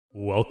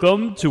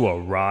Welcome to a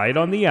ride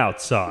on the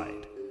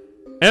outside.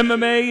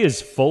 MMA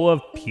is full of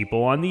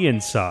people on the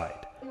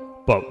inside,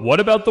 but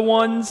what about the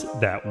ones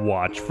that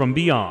watch from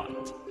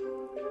beyond?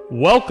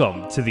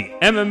 Welcome to the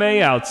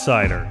MMA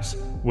Outsiders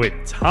with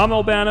Tom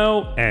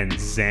Albano and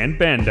Zan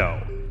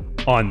Bando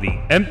on the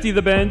Empty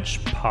the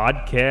Bench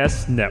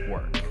Podcast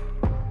Network.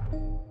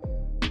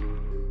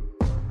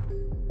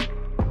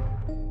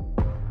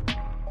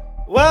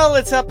 Well,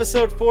 it's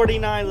episode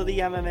 49 of the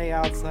MMA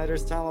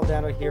Outsiders. Tom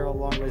Albano here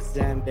along with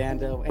Zan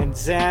Bando. And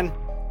Zan,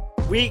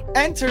 we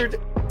entered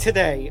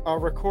today, our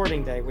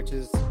recording day, which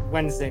is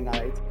Wednesday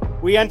night.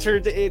 We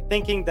entered it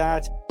thinking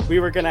that we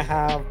were going to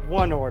have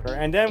one order.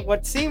 And then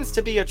what seems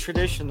to be a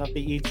tradition of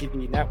the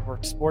ETV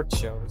network sports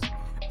shows,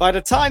 by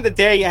the time the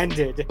day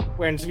ended,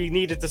 when we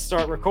needed to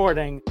start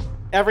recording,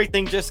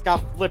 everything just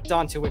got flipped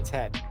onto its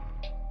head.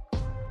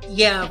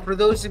 Yeah, for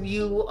those of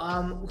you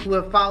who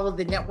have followed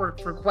the network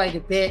for quite a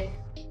bit,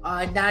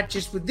 not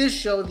just with this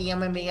show, the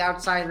MMA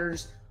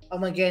Outsiders.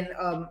 Again,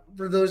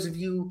 for those of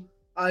you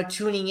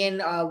tuning in,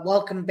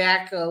 welcome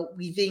back.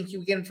 We thank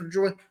you again for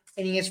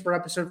joining us for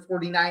episode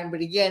 49.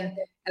 But again,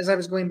 as I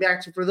was going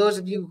back to, for those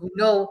of you who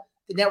know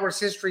the network's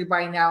history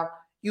by now,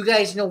 you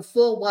guys know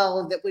full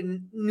well that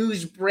when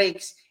news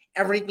breaks,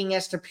 everything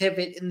has to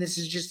pivot, and this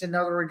is just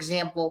another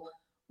example.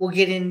 We'll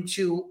get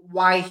into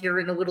why here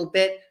in a little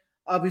bit.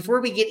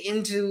 Before we get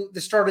into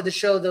the start of the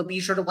show, though, be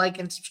sure to like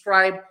and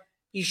subscribe.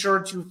 Be sure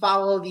to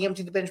follow the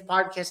Empty the Bench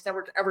Podcast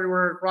Network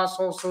everywhere across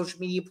all social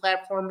media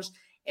platforms.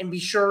 And be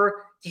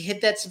sure to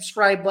hit that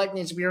subscribe button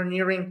as we are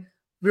nearing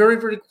very,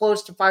 very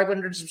close to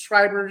 500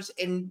 subscribers.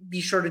 And be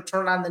sure to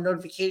turn on the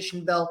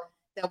notification bell.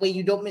 That way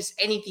you don't miss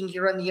anything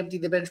here on the Empty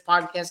the Bench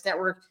Podcast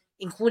Network,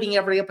 including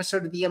every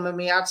episode of the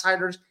MMA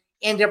Outsiders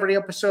and every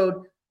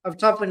episode of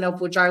Tough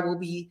Enough, which I will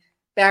be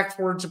back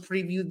for to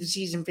preview the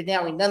season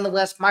finale.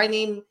 Nonetheless, my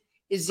name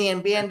is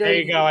Zan Bando. There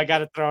you go. I got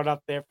to throw it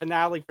up there.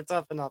 Finale for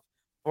Tough Enough.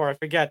 Before I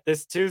forget,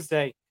 this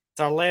Tuesday, it's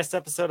our last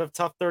episode of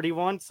Tough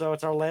 31, so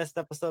it's our last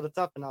episode of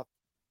Tough Enough.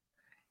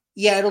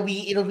 Yeah, it'll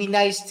be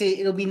nice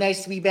to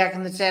be back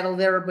in the saddle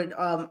there. But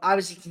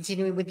obviously,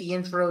 continuing with the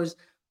intros,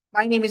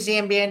 my name is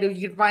Zan Bando.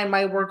 You can find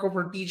my work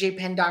over at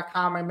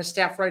bjpen.com. I'm a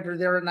staff writer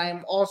there, and I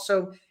am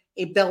also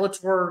a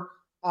Bellator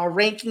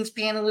rankings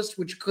panelist,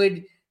 which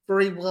could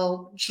very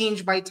well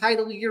change my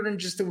title here in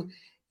just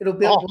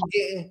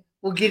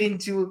we'll get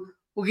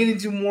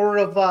into more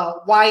of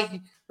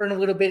why in a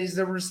little bit, as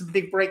there was some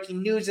big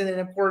breaking news. And then,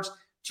 of course,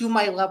 to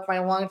my left, my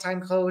longtime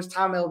co-host,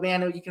 Tom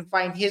Albano. You can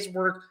find his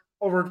work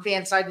over at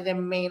Fansided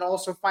MMA and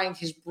also find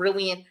his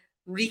brilliant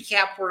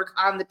recap work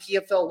on the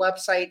PFL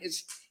website,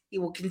 as he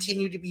will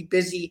continue to be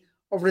busy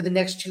over the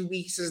next 2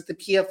 weeks as the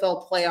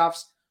PFL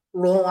playoffs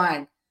roll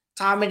on.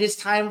 Tom, it is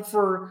time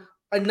for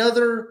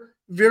another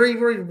very,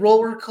 very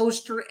roller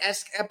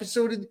coaster-esque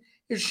episode of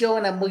the show,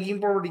 and I'm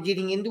looking forward to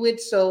getting into it.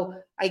 So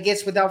I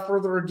guess without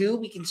further ado,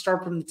 we can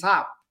start from the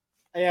top.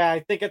 Yeah, I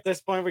think at this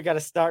point we got to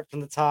start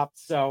from the top.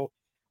 So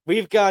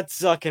we've got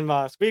Zuck and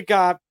Musk. We've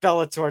got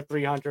Bellator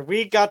 300.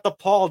 We got the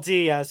Paul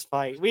Diaz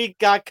fight. We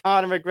got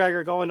Conor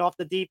McGregor going off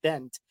the deep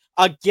end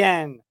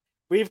again.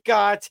 We've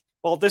got,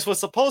 well, this was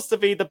supposed to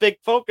be the big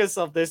focus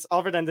of this,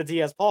 other than the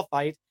Diaz-Paul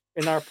fight.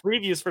 In our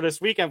previews for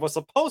this weekend was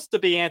supposed to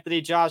be Anthony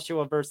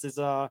Joshua versus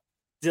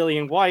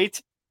Dillian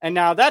White. And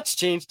now that's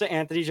changed to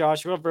Anthony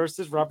Joshua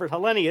versus Robert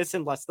Helenius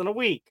in less than a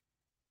week.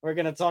 We're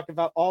going to talk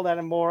about all that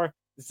and more.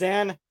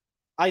 Zan,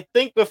 I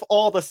think with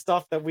all the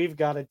stuff that we've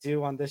got to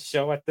do on this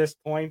show at this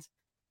point,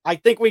 I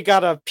think we got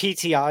to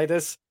PTI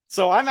this.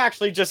 So I'm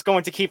actually just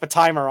going to keep a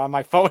timer on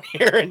my phone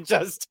here and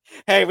just,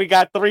 hey, we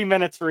got 3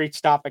 minutes for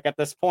each topic at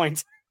this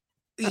point.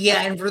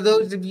 Yeah, and for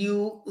those of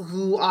you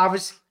who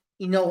obviously,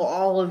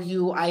 all of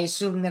you, I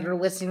assume, that are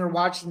listening or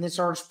watching this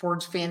are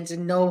sports fans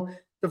and know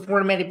the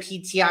format of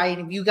PTI.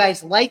 And if you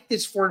guys like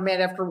this format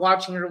after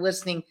watching or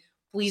listening,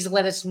 please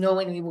let us know,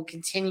 and we will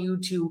continue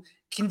to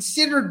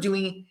consider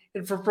doing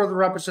it for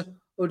further episodes.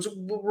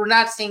 We're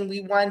not saying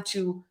we want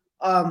to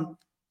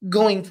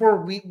going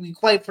forward. We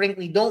quite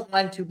frankly don't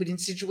want to, but in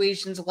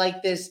situations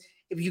like this,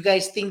 if you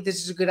guys think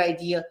this is a good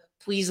idea,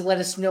 please let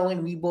us know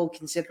and we will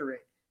consider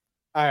it.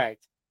 All right.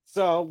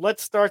 So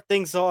let's start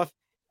things off.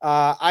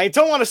 I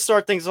don't want to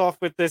start things off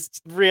with this,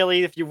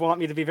 really, if you want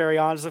me to be very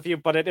honest with you,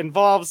 but it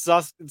involves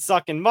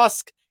Zuck and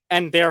Musk,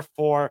 and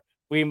therefore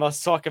we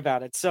must talk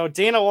about it. So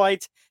Dana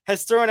White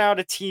has thrown out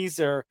a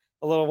teaser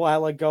a little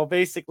while ago,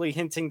 basically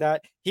hinting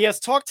that he has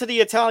talked to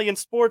the Italian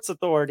Sports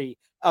Authority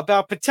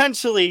about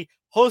potentially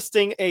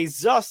hosting a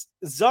Zuck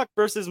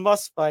versus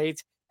Musk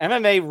fight,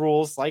 MMA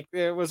rules, like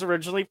it was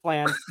originally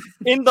planned,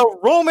 in the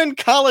Roman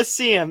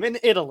Colosseum in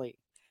Italy.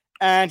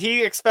 And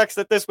he expects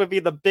that this would be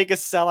the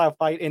biggest sellout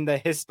fight in the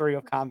history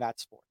of combat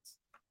sports.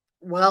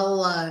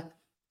 Well,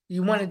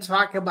 you want to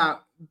talk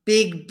about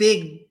big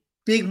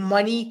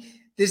money?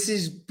 This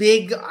is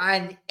big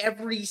on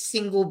every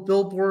single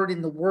billboard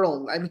in the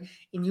world. I mean,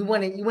 and you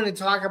want to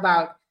talk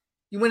about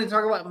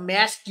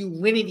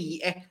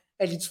masculinity at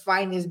its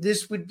finest.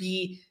 This would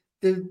be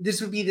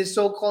the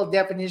so-called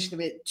definition of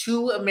it.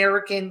 Two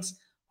Americans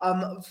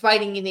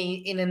fighting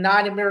in a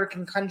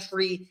non-American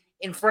country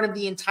in front of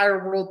the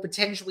entire world,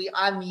 potentially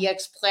on the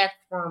X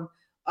platform.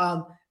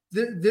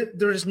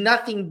 There's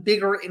nothing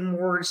bigger and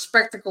more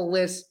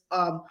spectacle-less,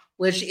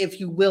 if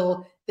you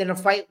will, than a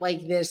fight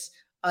like this.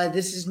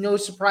 This is no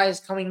surprise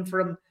coming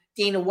from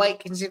Dana White,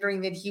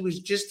 considering that he was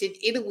just in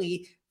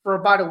Italy for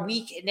about a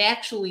week. And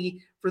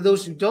actually, for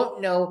those who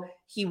don't know,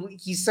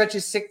 he's such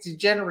a sick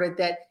degenerate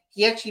that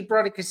he actually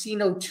brought a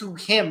casino to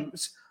him.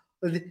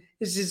 So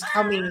this is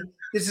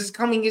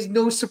coming as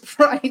no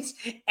surprise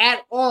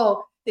at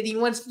all that he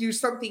wants to do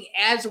something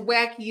as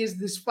wacky as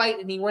this fight,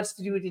 and he wants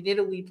to do it in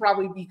Italy,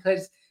 probably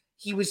because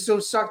he was so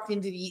sucked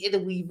into the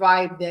Italy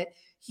vibe that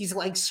he's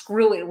like,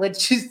 screw it,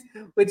 let's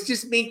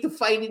just make the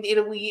fight in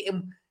Italy,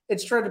 and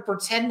let's try to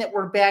pretend that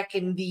we're back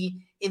in the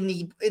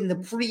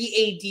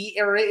pre-AD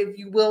era, if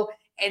you will.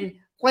 And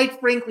quite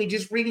frankly,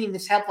 just reading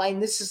this headline,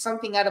 this is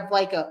something out of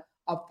like a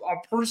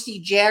Percy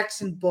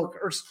Jackson book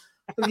or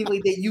something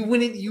like that. You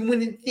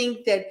wouldn't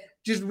think that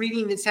just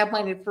reading this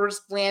headline at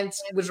first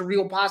glance was a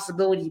real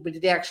possibility, but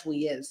it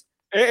actually is.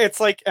 It's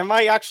like, am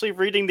I actually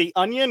reading The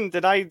Onion?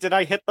 Did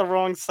I hit the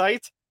wrong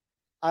site?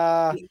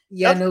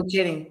 Yeah, no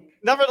kidding.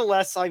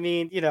 Nevertheless, I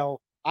mean,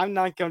 I'm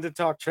not going to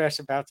talk trash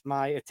about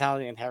my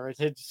Italian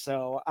heritage.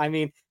 So, I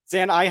mean,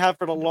 Zan, I have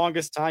for the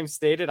longest time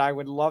stated I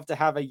would love to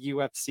have a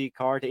UFC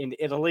card in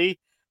Italy.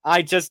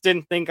 I just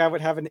didn't think I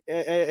would have an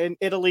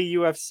Italy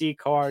UFC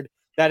card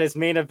that is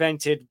main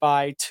evented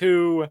by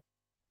two,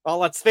 well,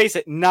 let's face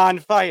it,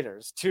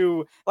 non-fighters.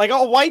 Two, like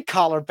a white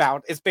collar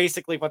bout is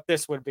basically what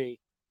this would be.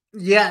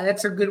 Yeah,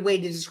 that's a good way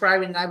to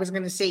describe it. And I was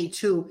going to say,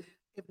 too,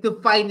 if the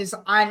fight is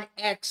on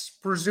X,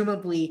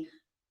 presumably,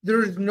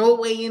 there's no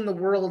way in the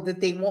world that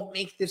they won't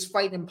make this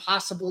fight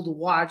impossible to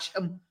watch,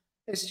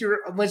 unless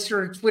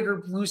you're a Twitter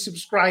Blue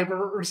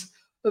subscriber or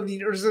something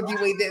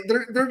like that.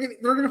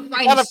 They're gonna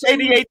find. You gotta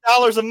pay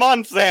 $88 a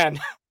month, then.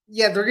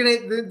 Yeah, they're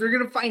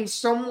gonna find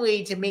some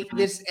way to make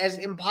this as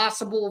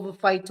impossible of a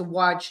fight to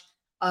watch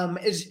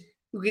as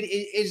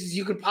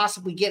you could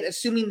possibly get,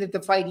 assuming that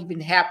the fight even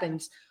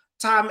happens.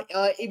 Tom,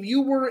 if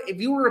you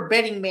were a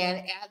betting man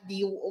at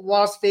the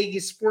Las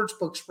Vegas sports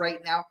books right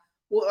now,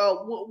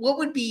 what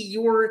would be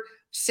your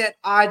set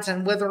odds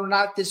on whether or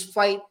not this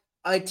fight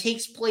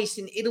takes place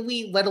in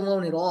Italy, let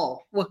alone at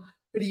all? What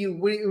do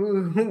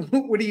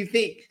you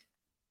think?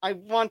 I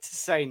want to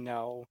say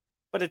no,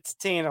 but it's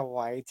Dana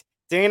White.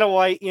 Dana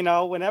White,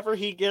 whenever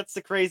he gets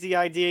the crazy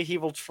idea, he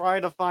will try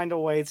to find a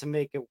way to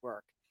make it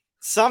work.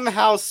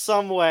 Somehow,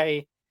 some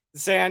way,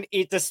 Zan,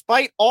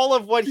 despite all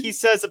of what he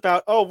says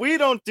about, we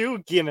don't do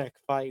gimmick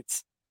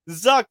fights,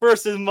 Zuck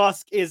versus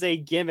Musk is a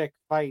gimmick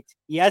fight.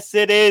 Yes,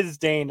 it is,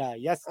 Dana.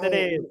 Yes, it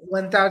is.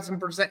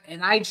 1,000%.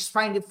 And I just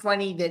find it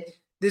funny that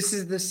this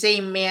is the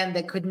same man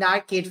that could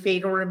not get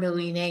Fedor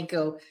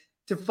Emelianenko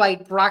to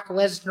fight Brock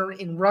Lesnar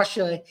in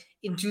Russia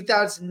in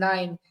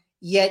 2009,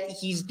 yet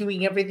he's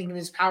doing everything in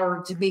his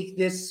power to make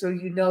this, so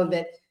you know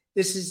that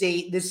this is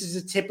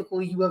a typical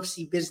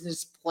UFC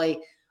business play.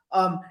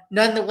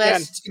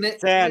 Nonetheless,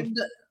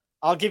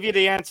 I'll give you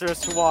the answer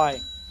as to why.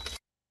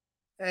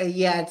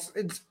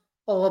 It's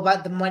all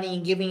about the money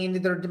and giving into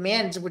their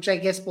demands, which I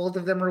guess both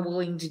of them are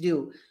willing to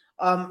do.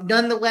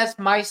 Nonetheless,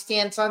 my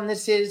stance on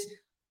this is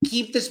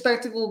keep the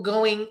spectacle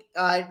going,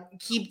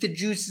 keep the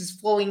juices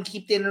flowing,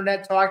 keep the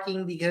internet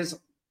talking, because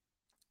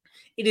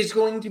it is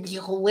going to be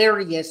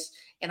hilarious,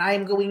 and I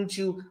am going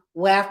to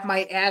laugh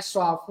my ass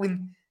off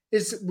when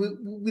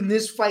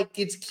this fight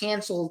gets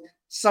canceled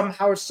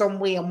somehow, some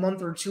way, a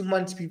month or 2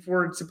 months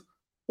before it's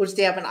supposed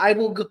to happen. I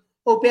will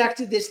go back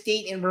to this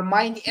date and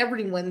remind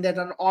everyone that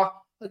on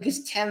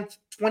August 10th,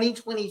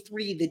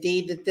 2023, the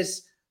day that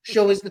this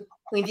show is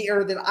going to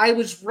air, that I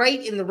was right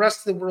and the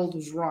rest of the world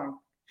was wrong.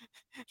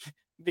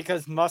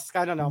 Because Musk,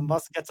 I don't know,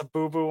 Musk gets a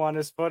boo-boo on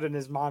his foot and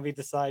his mommy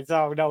decides,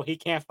 oh, no, he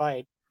can't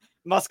fight.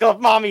 Musk's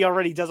mommy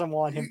already doesn't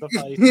want him to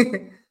fight.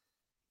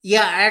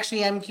 Yeah,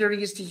 actually, I'm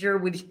curious to hear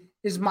what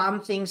his mom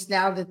thinks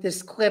now that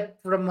this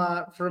clip from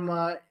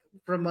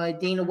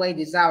Dana White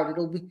is out.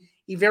 It'll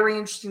be very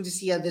interesting to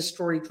see how this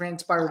story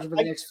transpires over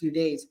the next few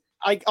days.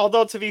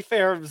 Although, to be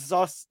fair,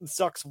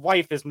 Zuck's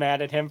wife is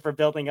mad at him for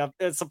building up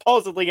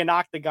supposedly an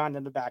octagon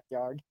in the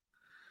backyard.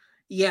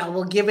 Yeah,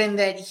 well, given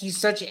that he's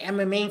such an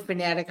MMA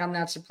fanatic, I'm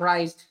not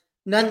surprised.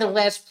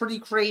 Nonetheless, pretty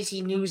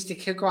crazy news to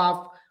kick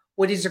off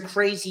what is a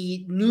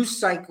crazy news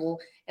cycle.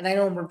 And I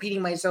know I'm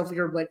repeating myself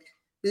here, but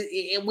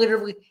it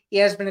literally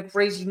has been a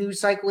crazy news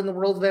cycle in the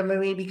world of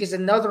MMA, because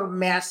another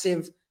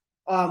massive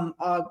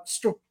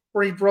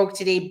story broke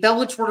today.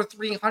 Bellator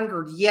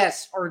 300,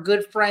 yes, our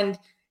good friend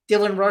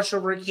Dylan Rush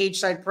over at Cage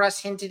Side Press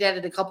hinted at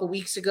it a couple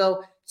weeks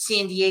ago.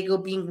 San Diego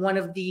being one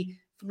of the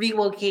 3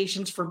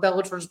 locations for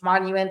Bellator's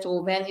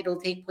monumental event.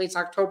 It'll take place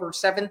October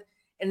 7th.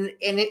 And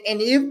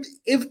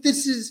if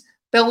this is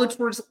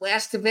Bellator's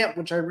last event,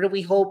 which I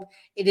really hope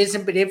it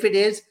isn't, but if it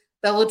is,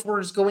 Bellator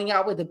is going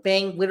out with a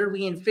bang,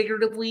 literally and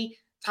figuratively.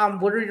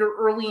 Tom, what are your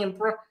early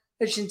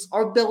impressions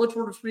of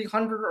Bellator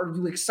 300? Are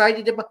you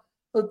excited about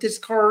this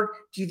card?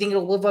 Do you think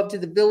it'll live up to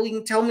the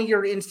billing? Tell me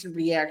your instant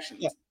reaction.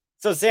 Yeah.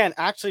 So, Zan,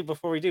 actually,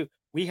 before we do,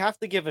 we have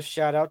to give a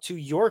shout out to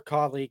your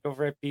colleague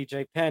over at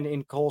BJ Penn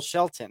in Cole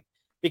Shelton,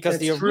 because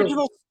That's true.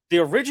 the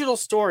original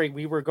story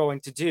we were going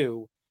to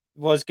do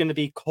was going to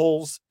be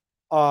Cole's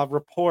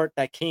report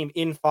that came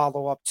in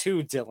follow up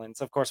to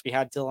Dylan's. Of course, we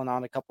had Dylan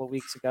on a couple of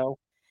weeks ago,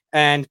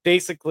 and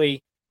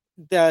basically,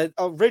 the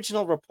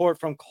original report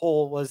from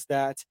Cole was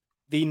that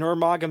the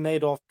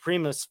Nurmagomedov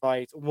Primus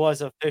fight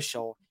was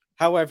official.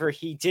 However,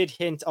 he did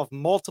hint of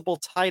multiple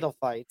title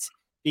fights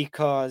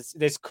because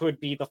this could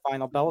be the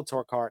final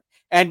Bellator card.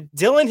 And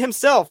Dylan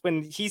himself,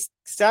 when he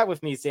sat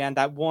with me, Zan,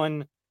 that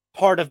one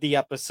part of the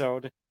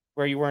episode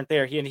where you weren't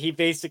there, he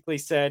basically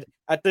said,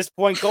 at this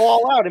point, go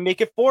all out and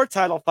make it 4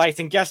 title fights.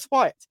 And guess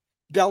what?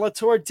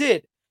 Bellator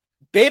did.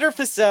 Bader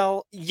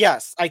Fasel,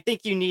 yes, I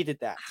think you needed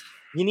that.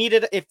 You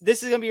needed, if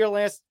this is going to be your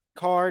last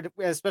card,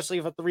 especially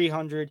of a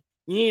 300,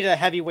 you need a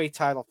heavyweight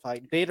title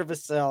fight. Bader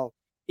Fasel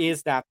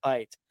is that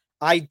fight.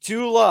 I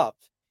do love,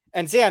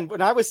 and Zan,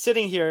 when I was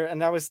sitting here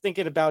and I was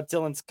thinking about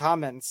Dylan's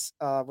comments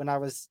when I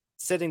was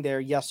sitting there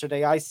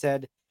yesterday, I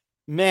said,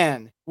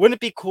 man, wouldn't it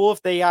be cool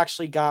if they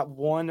actually got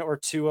 1 or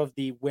 2 of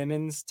the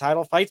women's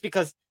title fights?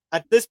 Because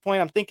at this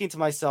point, I'm thinking to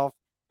myself,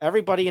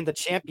 everybody in the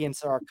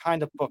champions are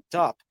kind of booked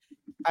up.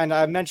 And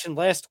I mentioned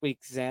last week,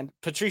 Zan,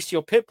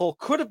 Patricio Pitbull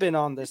could have been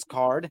on this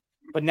card,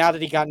 but now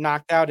that he got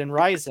knocked out in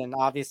Ryzen,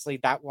 obviously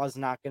that was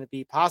not going to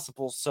be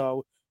possible.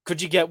 So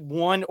could you get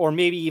 1 or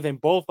maybe even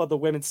both of the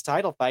women's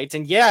title fights?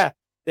 And yeah,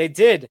 they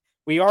did.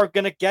 We are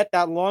going to get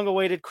that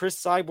long-awaited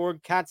Chris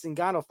Cyborg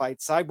Katzengano fight.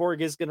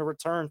 Cyborg is going to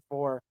return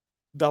for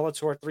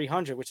Bellator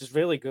 300, which is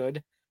really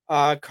good.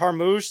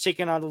 Carmouche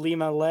taking on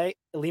Elima Lay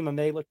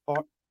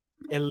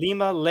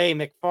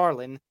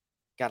McFarlane.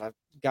 God,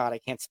 I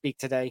can't speak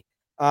today.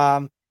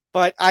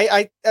 But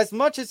I as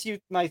much as you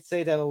might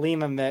say that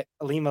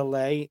Alima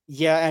Lay,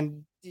 yeah,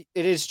 and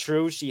it is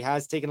true, she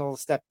has taken a little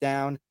step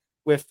down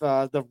with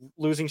the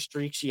losing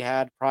streak she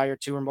had prior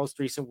to her most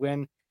recent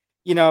win.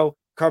 You know,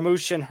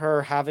 Carmouche and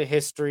her have a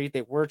history.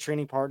 They were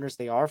training partners.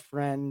 They are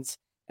friends.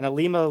 And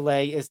Alima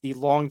Lay is the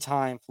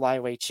longtime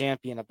flyweight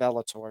champion of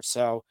Bellator.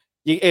 So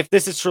if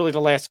this is truly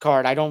the last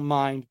card, I don't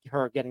mind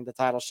her getting the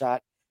title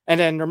shot. And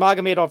then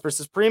Nurmagomedov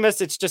versus Primus,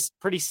 it's just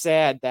pretty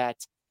sad that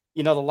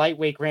the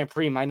lightweight Grand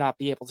Prix might not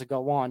be able to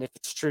go on if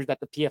it's true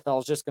that the PFL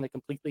is just going to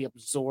completely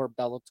absorb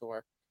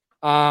Bellator.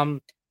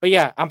 But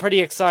yeah, I'm pretty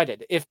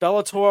excited. If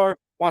Bellator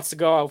wants to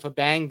go out with a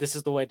bang, this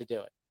is the way to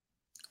do it.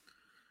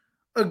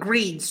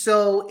 Agreed.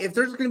 So if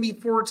there's going to be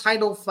 4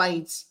 title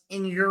fights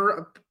in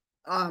Europe,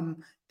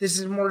 this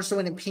is more so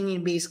an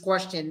opinion-based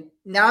question.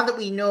 Now that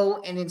we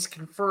know and it's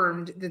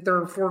confirmed that there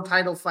are 4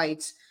 title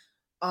fights,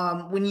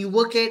 when you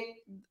look at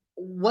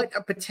what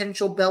a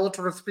potential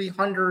Bellator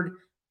 300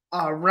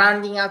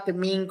 rounding out the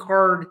main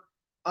card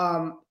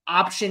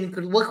option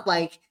could look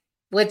like,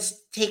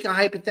 let's take a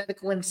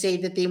hypothetical and say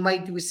that they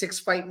might do a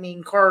 6-fight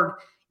main card.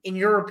 In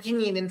your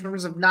opinion, in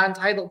terms of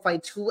non-title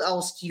fights, who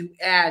else do you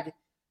add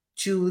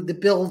to the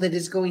bill that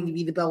is going to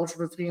be the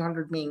Bellator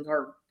 300 main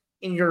card,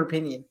 in your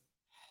opinion?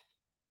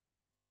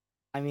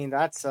 I mean,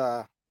 that's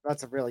a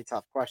really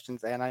tough question,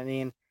 and I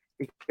mean,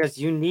 because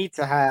you need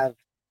to have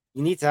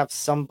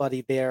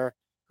somebody there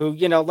who,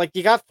 like,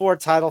 you got 4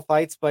 title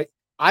fights, but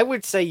I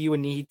would say you would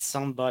need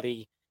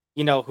somebody,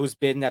 who's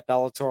been at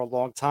Bellator a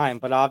long time.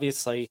 But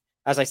obviously,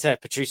 as I said,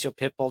 Patricio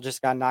Pitbull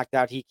just got knocked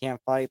out. He can't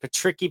fight.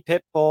 Patricky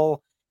Pitbull,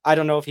 I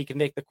don't know if he can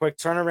make the quick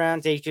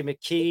turnaround. AJ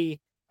McKee,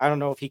 I don't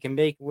know if he can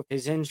make it with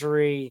his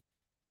injury.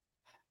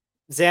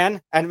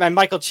 Zan, and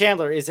Michael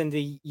Chandler is in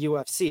the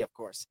UFC, of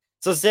course.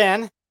 So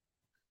Zan,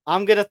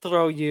 I'm going to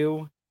throw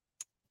you,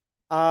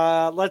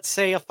 let's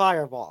say a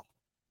fireball.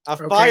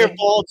 Okay.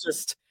 Fireball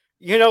just,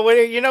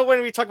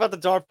 when we talk about the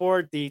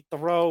dartboard, the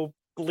throw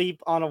bleep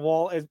on a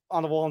wall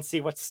and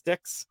see what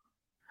sticks.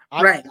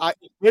 Right.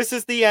 This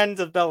is the end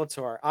of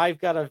Bellator. I've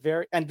got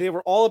and they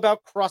were all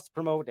about cross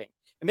promoting.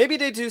 And maybe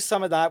they do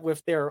some of that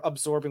with their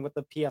absorbing with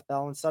the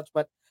PFL and such,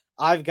 but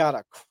I've got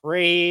a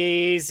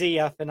crazy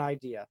effing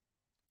idea.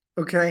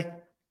 Okay.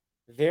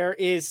 There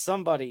is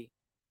somebody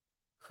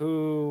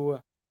who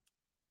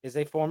is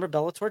a former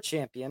Bellator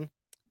champion.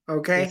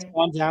 Okay. It's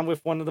gone down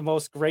with one of the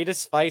most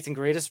greatest fights and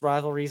greatest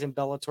rivalries in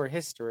Bellator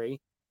history.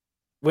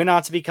 Went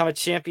on to become a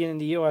champion in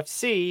the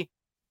UFC,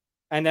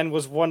 and then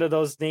was one of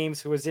those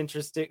names who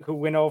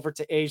went over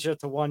to Asia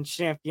to one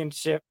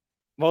championship.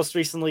 Most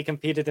recently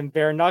competed in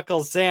bare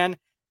knuckles. Zan,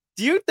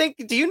 do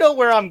you know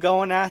where I'm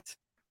going at?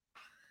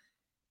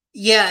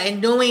 Yeah,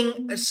 and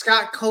knowing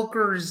Scott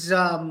Coker's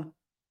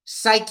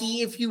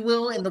psyche, if you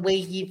will, and the way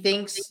he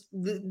thinks,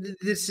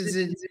 this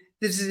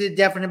is a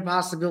definite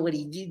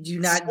possibility. Do you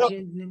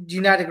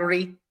not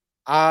agree?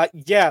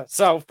 Yeah.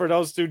 So for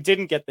those who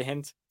didn't get the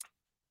hint,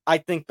 I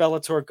think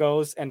Bellator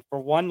goes and for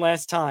one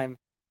last time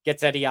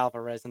gets Eddie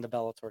Alvarez in the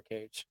Bellator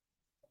cage.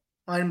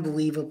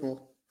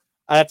 Unbelievable.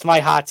 That's my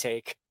hot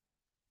take.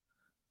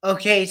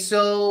 Okay,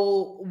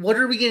 so what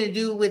are we gonna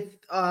do with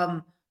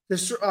the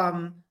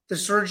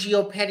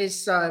Sergio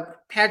Pettis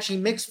Patchy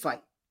Mix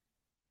fight?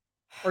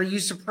 Are you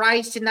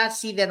surprised to not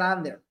see that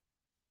on there?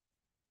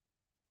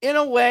 In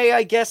a way,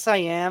 I guess I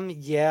am,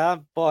 yeah,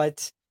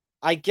 but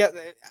I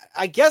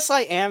guess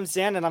I am,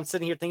 Zan, and I'm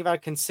sitting here thinking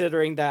about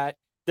considering that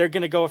they're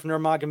going to go with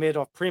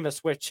Nurmagomedov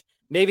Primus, which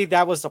maybe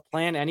that was the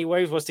plan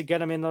anyways, was to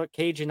get him in the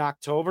cage in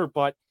October.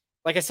 But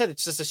like I said,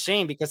 it's just a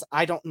shame because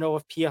I don't know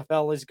if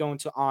PFL is going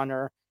to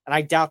honor, and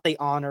I doubt they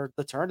honor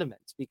the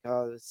tournament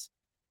because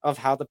of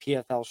how the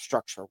PFL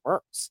structure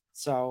works.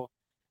 So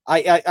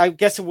I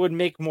guess it would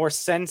make more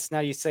sense now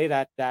you say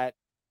that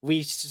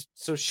we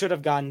should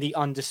have gotten the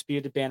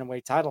undisputed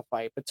bantamweight title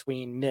fight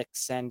between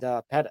Mix and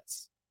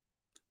Pettis.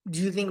 Do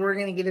you think we're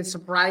going to get a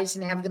surprise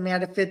and have them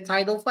at a 5th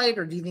title fight,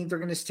 or do you think they're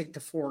going to stick to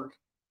 4?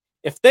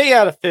 If they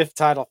had a 5th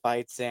title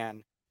fight,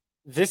 Zan,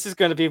 this is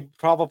going to be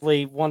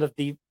probably one of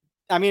the.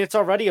 I mean, it's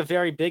already a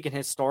very big and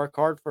historic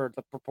card for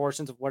the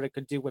proportions of what it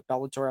could do with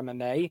Bellator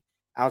MMA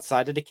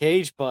outside of the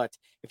cage. But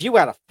if you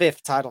had a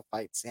 5th title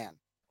fight, Zan,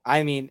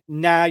 I mean,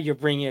 now you're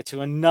bringing it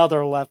to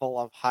another level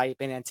of hype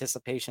and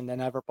anticipation than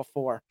ever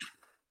before.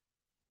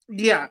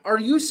 Yeah. Are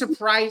you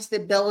surprised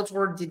that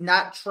Bellator did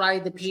not try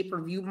the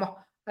pay-per-view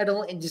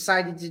model and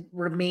decided to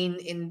remain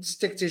and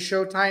stick to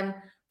Showtime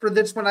for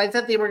this one? I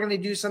thought they were going to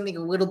do something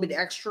a little bit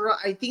extra.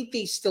 I think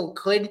they still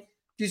could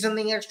do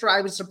something extra.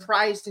 I was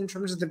surprised in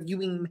terms of the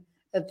viewing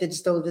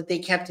methods, though, that they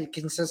kept it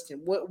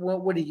consistent.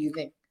 What do you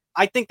think?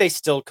 I think they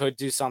still could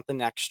do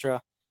something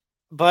extra.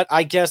 But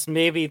I guess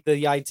maybe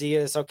the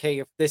idea is, okay,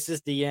 if this is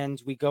the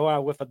end, we go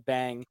out with a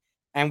bang,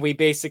 and we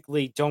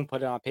basically don't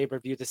put it on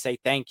pay-per-view to say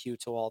thank you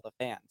to all the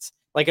fans.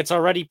 Like, it's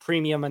already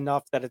premium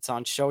enough that it's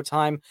on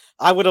Showtime.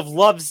 I would have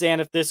loved, Zan,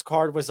 if this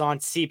card was on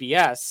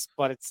CBS,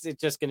 but it's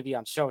just going to be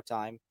on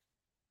Showtime.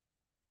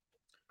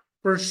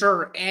 For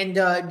sure. And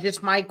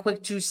just my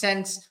quick 2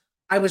 cents,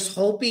 I was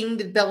hoping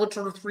that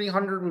Bellator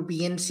 300 would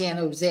be in San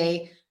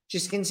Jose,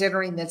 just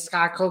considering that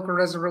Scott Coker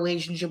has a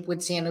relationship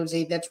with San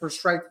Jose. That's where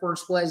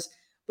Strikeforce was.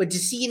 But to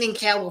see it in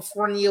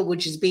California,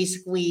 which is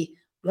basically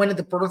one of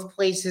the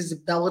birthplaces of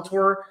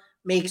Bellator,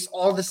 makes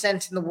all the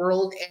sense in the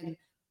world. And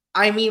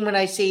I mean, when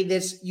I say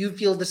this, you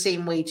feel the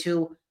same way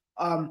too.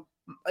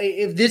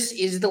 If this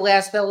is the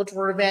last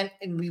Bellator event,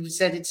 and we've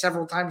said it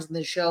several times in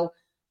this show,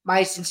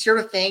 my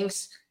sincere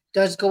thanks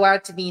does go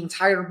out to the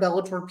entire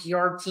Bellator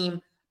PR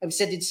team. I've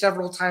said it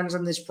several times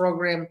on this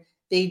program.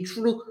 They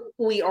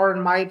truly are,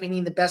 in my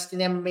opinion, the best in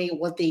MMA at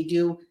what they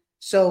do.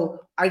 So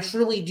I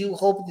truly do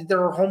hope that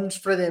there are homes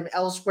for them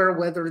elsewhere,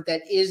 whether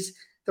that is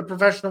the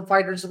Professional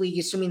Fighters League,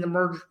 assuming the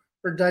merger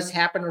does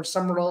happen, or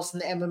somewhere else in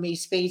the MMA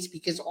space,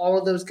 because all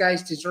of those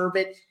guys deserve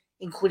it,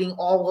 including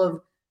all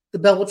of the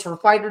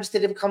Bellator fighters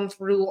that have come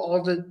through,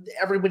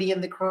 everybody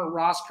in the current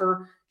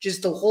roster,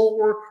 just the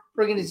whole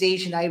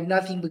organization. I have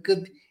nothing but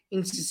good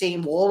things to say,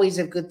 and will always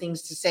have good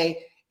things to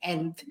say.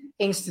 And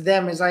thanks to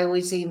them, as I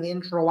always say in the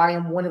intro, I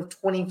am one of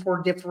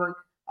 24 different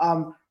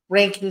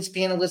rankings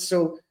panelists.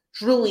 So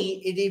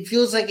truly, it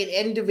feels like an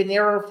end of an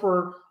era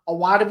for a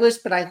lot of us,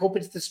 but I hope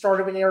it's the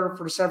start of an era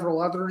for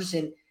several others.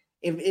 And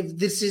if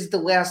this is the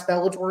last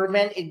Bellator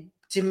event,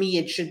 to me,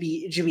 it should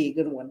be a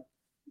good one.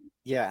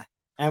 Yeah,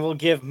 and we'll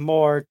give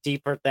more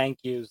deeper thank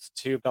yous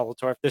to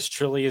Bellator if this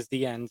truly is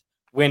the end.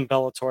 When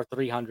Bellator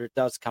 300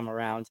 does come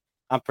around,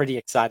 I'm pretty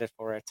excited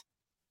for it.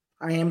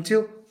 I am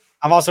too.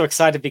 I'm also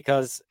excited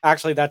because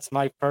actually that's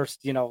my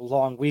first,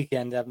 long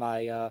weekend at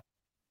my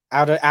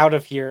out of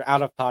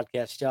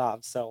podcast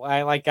job. So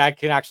I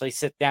can actually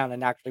sit down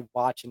and actually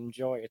watch and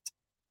enjoy it.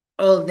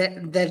 Oh,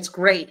 that's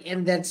great.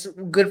 And that's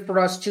good for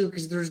us too,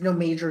 because there's no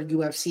major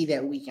UFC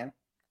that weekend.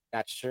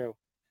 That's true.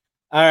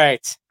 All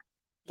right.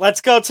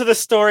 Let's go to the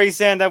stories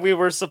then that we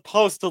were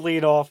supposed to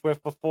lead off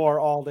with before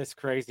all this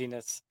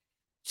craziness.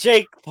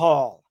 Jake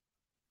Paul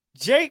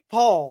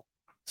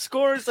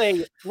scores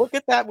a, look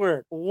at that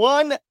word,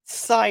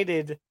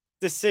 one-sided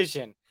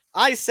decision.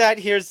 I sat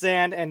here,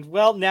 Zan, and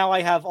well, now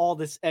I have all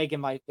this egg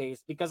in my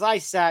face because I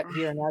sat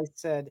here and I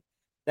said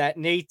that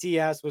Nate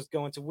Diaz was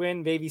going to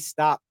win, maybe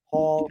stop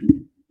Paul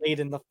late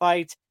in the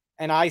fight.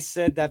 And I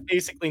said that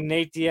basically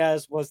Nate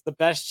Diaz was the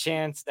best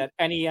chance that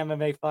any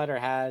MMA fighter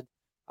had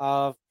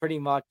of pretty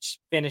much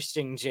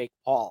finishing Jake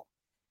Paul.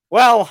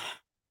 Well,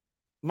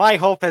 my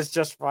hope has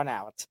just run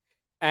out.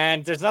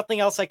 And there's nothing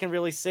else I can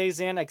really say,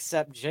 Zan,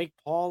 except Jake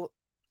Paul.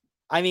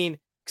 I mean,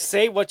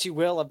 say what you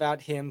will about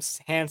him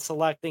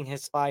hand-selecting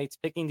his fights,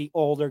 picking the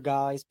older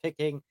guys,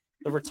 picking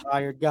the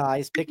retired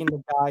guys, picking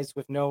the guys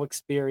with no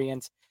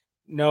experience,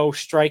 no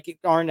striking,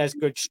 aren't as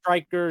good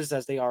strikers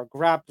as they are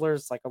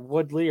grapplers, like a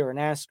Woodley or an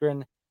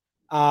Askren.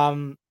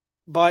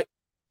 But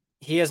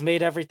he has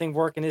made everything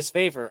work in his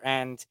favor,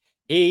 and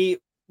he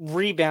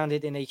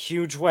rebounded in a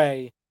huge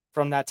way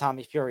from that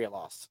Tommy Fury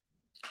loss.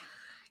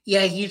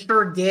 Yeah, he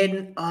sure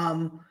did.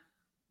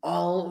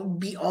 I'll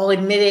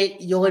admit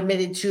it. You'll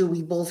admit it too.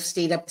 We both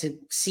stayed up to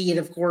see it,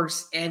 of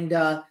course. And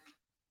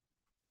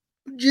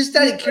just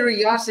out of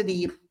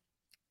curiosity,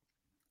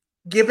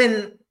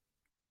 given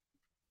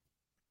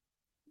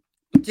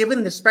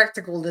the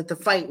spectacle that the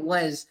fight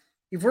was,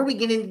 before we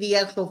get into the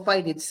actual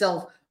fight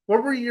itself,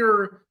 what were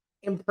your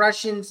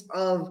impressions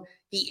of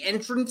the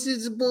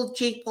entrances of both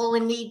Jake Paul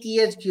and Nate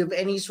Diaz? Do you have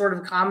any sort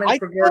of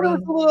comments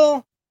regarding?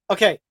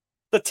 Okay,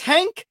 the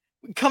Tank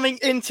coming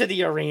into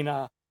the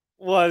arena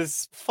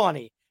was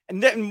funny.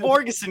 And then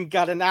Morrison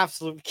got an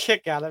absolute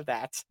kick out of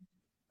that.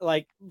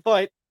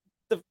 But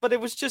it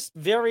was just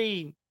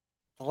very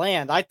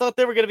bland. I thought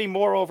they were going to be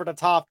more over the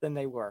top than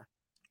they were.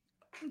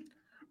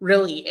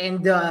 Really.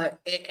 And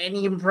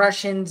any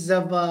impressions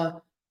of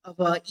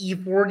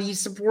E40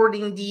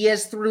 supporting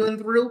Diaz through and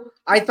through?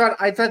 I thought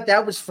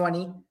that was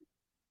funny.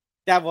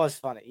 That was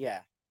funny,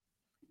 yeah.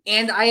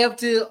 And I have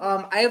to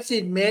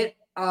admit,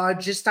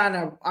 just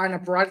on a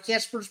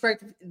broadcast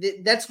perspective,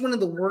 that's one of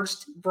the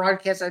worst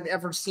broadcasts I've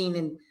ever seen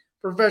in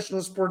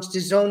professional sports.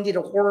 DAZN did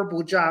a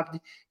horrible job.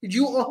 Did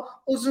you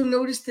also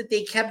notice that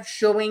they kept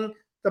showing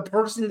the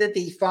person that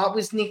they thought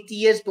was Nick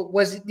Diaz, but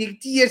wasn't Nick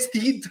Diaz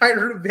the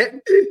entire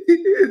event?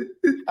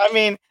 I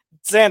mean,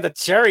 Zan, the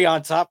cherry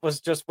on top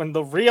was just when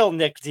the real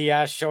Nick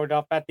Diaz showed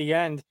up at the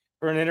end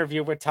for an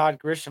interview with Todd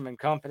Grisham and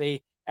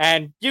company,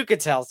 and you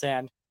could tell,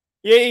 Zan,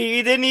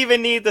 he didn't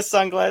even need the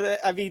sunglasses.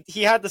 I mean,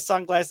 he had the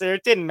sunglasses there.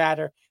 It didn't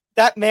matter.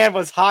 That man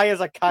was high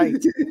as a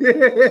kite.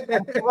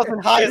 He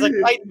wasn't high as a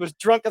kite. He was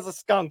drunk as a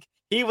skunk.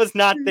 He was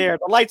not there.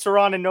 The lights were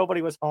on and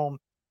nobody was home.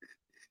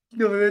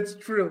 No, that's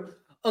true.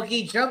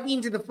 Okay,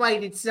 jumping to the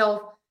fight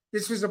itself,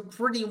 this was a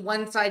pretty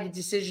one-sided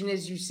decision,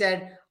 as you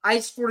said.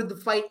 I scored the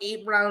fight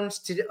 8 rounds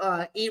to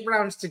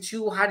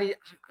 2. How did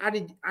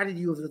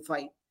you have the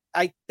fight?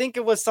 I think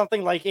it was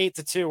something like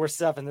 8-2 or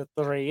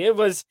 7-3. It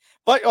was,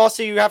 but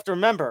also you have to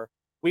remember,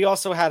 we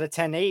also had a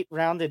 10-8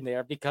 round in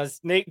there because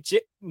Nate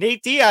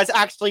Diaz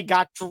actually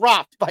got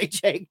dropped by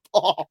Jake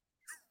Paul.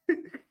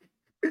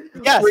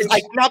 Yes,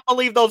 I cannot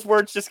believe those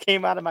words just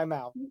came out of my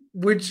mouth.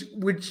 Which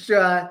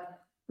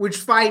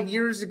 5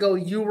 years ago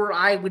you or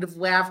I would have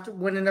laughed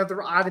one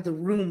another out of the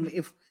room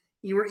if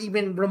you were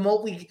even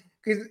remotely,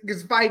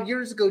 because 5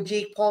 years ago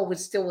Jake Paul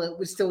was still a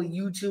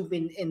YouTube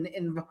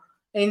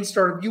and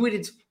star. If you would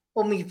have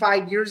told me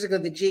 5 years ago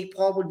that Jake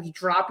Paul would be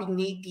dropping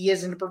Nate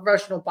Diaz in a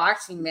professional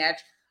boxing match,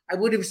 I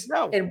would have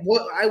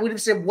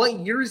said, what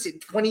year is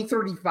it?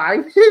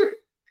 2035?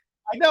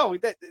 I know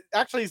that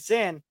actually,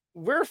 Zan,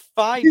 we're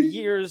 5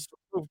 years,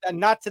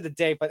 not to the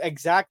day, but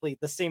exactly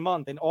the same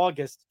month in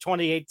August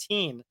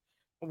 2018,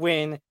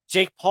 when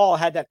Jake Paul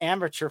had that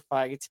amateur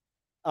fight,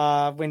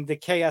 when the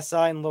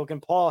KSI and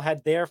Logan Paul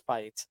had their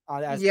fight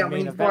as the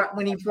main event.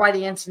 When he fought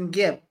Anson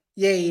Gibb.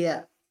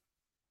 Yeah.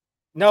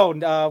 No,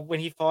 when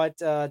he fought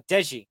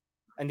Deji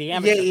and the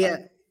amateur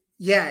fight.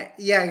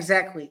 Yeah,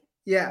 exactly.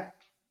 Yeah.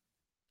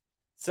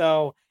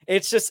 So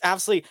it's just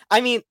absolutely, I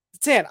mean,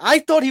 Dan, I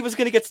thought he was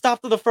going to get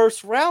stopped in the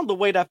first round the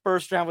way that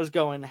first round was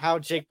going, how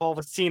Jake Paul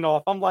was seen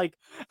off. I'm like,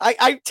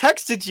 I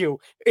texted you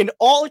in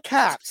all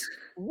caps.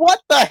 What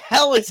the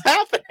hell is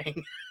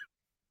happening?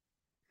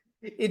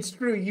 It's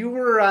true. You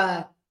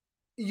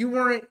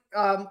weren't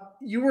off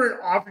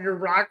your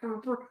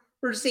rocker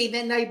per se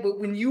that night, but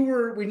when you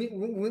were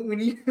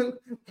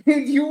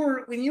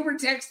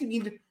texting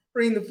me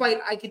during the fight,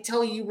 I could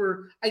tell you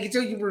were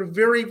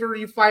very,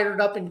 very fired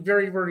up and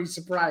very, very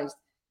surprised.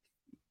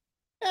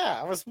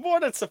 Yeah, I was more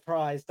than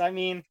surprised. I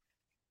mean,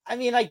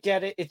 I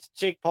get it. It's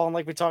Jake Paul, and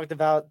like we talked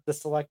about the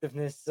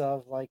selectiveness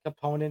of like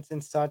opponents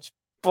and such,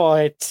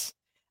 but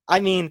I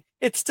mean,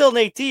 it's still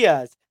Nate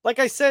Diaz. Like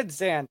I said,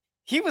 Zan,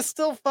 he was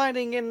still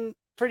fighting in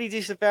pretty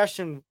decent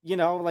fashion,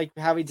 like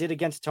how he did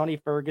against Tony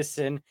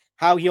Ferguson,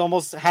 how he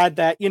almost had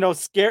that,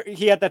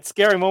 he had that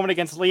scary moment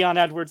against Leon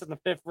Edwards in the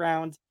 5th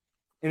round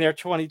in their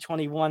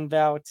 2021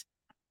 bout.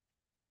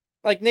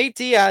 Like Nate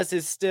Diaz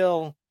he's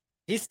still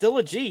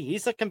a G.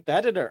 He's a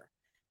competitor.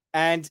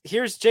 And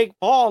here's Jake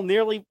Paul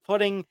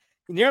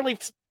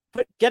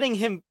getting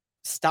him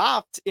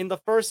stopped in the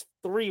first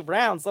 3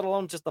 rounds, let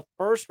alone just the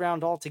first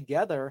round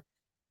altogether.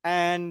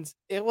 And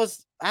it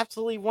was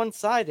absolutely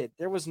one-sided.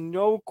 There was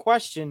no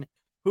question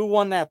who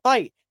won that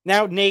fight.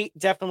 Now, Nate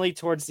definitely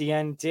towards the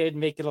end did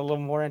make it a little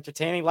more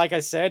entertaining. Like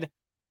I said,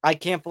 I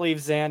can't believe,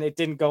 Zan, it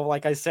didn't go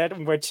like I said,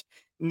 in which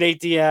Nate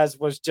Diaz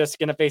was just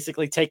going to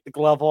basically take the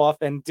glove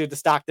off and do the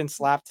Stockton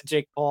slap to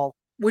Jake Paul.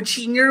 Which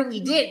he nearly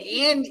did,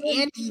 and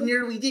he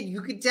nearly did.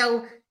 You could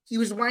tell he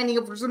was winding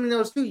up for something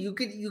else too. You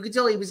could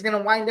tell he was going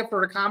to wind up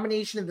for a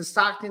combination of the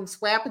Stockton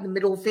slap and the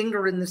middle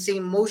finger in the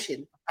same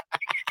motion,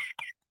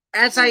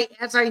 as I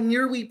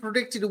nearly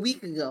predicted a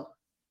week ago.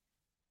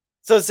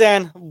 So,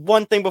 Zan,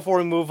 one thing before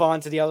we move on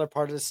to the other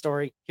part of the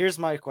story, here's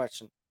my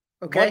question.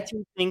 Okay, what do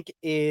you think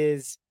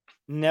is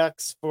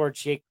next for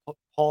Jake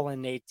Paul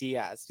and Nate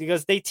Diaz?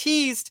 Because they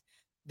teased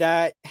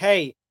that,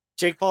 hey,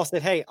 Jake Paul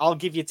said, hey, I'll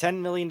give you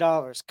 $10 million.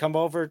 Come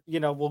over,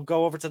 we'll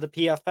go over to the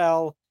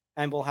PFL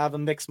and we'll have a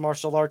mixed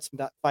martial arts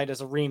fight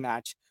as a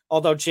rematch.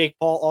 Although Jake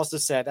Paul also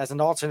said, as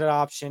an alternate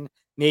option,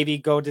 maybe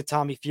go to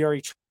Tommy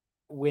Fury,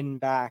 win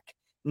back.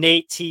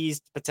 Nate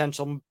teased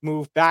potential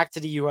move back to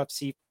the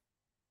UFC,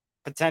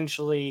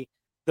 potentially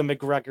the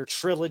McGregor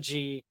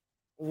trilogy.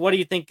 What do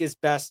you think is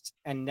best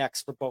and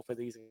next for both of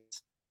these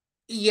guys?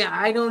 Yeah,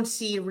 I don't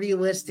see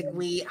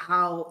realistically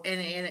how,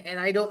 and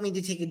I don't mean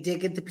to take a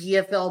dig at the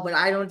PFL, but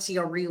I don't see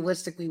how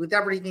realistically, with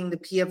everything the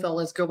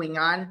PFL is going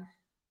on,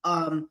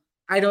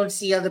 I don't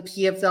see how the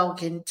PFL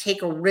can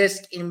take a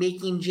risk in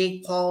making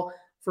Jake Paul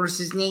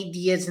versus Nate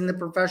Diaz in the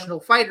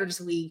Professional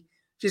Fighters League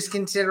just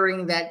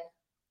considering that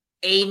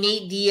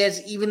Nate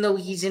Diaz, even though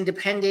he's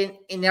independent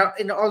in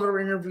other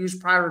interviews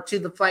prior to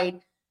the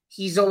fight,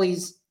 he's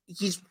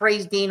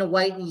praised Dana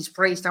White and he's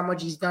praised how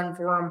much he's done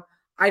for him.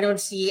 I don't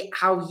see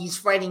how he's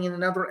fighting in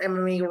another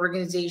MMA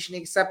organization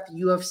except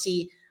the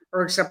UFC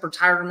or except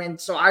retirement.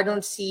 So I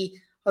don't see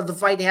how the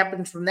fight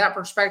happens from that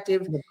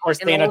perspective. And of course,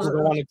 Dana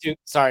doesn't want to do.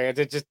 Sorry,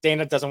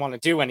 Dana doesn't want to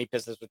do any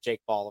business with Jake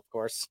Paul. Of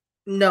course,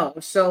 no.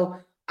 So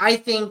I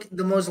think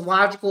the most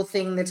logical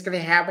thing that's going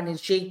to happen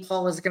is Jake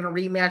Paul is going to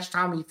rematch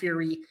Tommy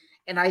Fury,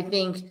 and I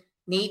think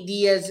Nate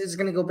Diaz is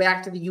going to go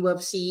back to the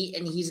UFC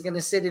and he's going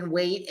to sit and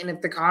wait. And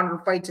if the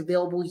Conor fight's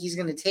available, he's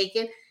going to take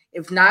it.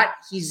 If not,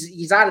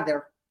 he's out of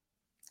there.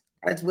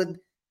 That's what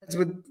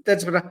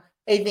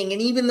I think.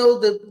 And even though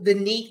the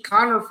Nate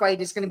Conor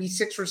fight is going to be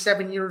 6 or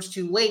 7 years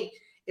too late,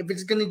 if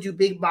it's going to do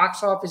big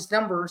box office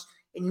numbers,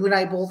 and you and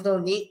I both know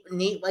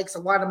Nate likes a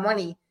lot of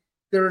money,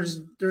 there's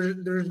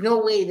no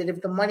way that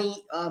if the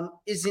money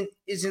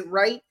isn't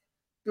right,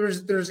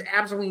 there's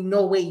absolutely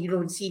no way you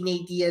don't see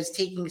Nate Diaz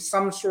taking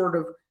some sort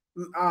of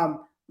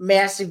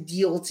massive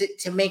deal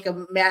to make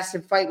a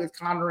massive fight with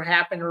Conor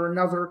happen or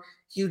another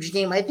huge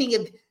name. I think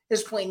at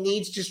this point,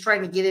 Nate's just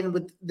trying to get in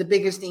with the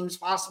biggest names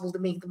possible to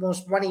make the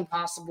most money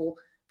possible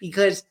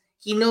because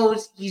he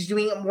knows he's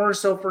doing it more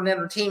so for an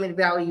entertainment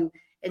value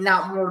and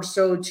not more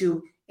so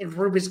to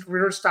improve his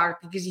career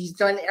stock because he's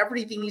done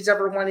everything he's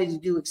ever wanted to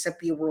do except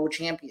be a world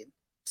champion.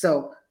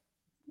 So,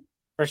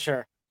 for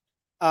sure.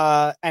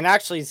 And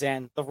actually,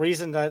 Zan, the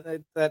reason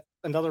that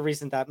another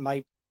reason that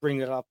might bring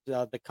it up,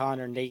 the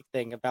Conor Nate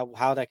thing about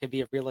how that could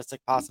be a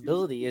realistic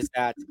possibility is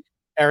that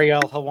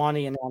Ariel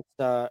Helwani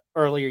announced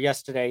earlier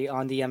yesterday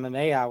on the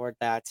MMA Hour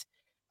that,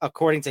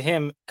 according to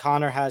him,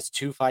 Conor has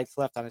 2 fights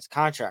left on his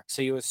contract.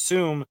 So you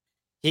assume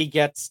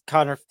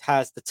Conor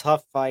has the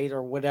tough fight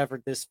or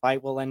whatever this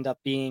fight will end up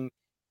being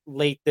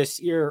late this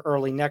year,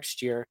 early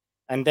next year.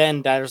 And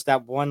then there's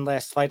that one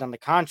last fight on the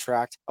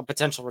contract, a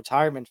potential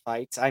retirement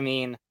fight. I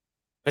mean,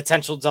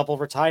 potential double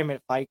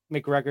retirement fight,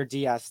 McGregor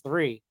Diaz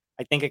 3.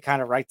 I think it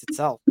kind of writes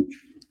itself.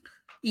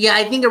 Yeah,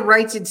 I think it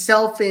writes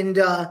itself. And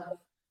the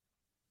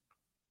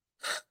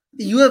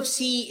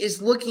UFC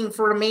is looking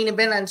for a main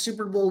event on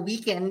Super Bowl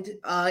weekend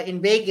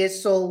in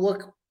Vegas. So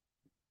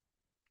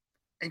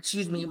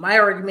my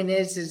argument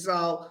is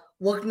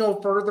look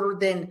no further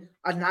than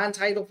a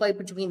non-title fight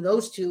between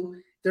those two.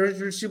 There's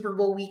your Super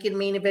Bowl weekend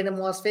main event in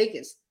Las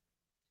Vegas.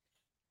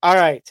 All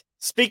right.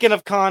 Speaking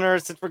of Conor,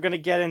 since we're going to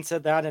get into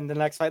that in the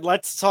next fight,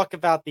 let's talk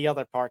about the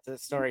other parts of the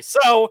story.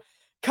 So,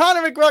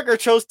 Conor McGregor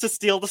chose to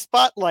steal the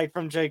spotlight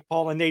from Jake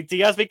Paul and Nate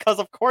Diaz because,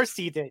 of course,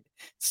 he did.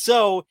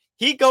 So,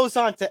 he goes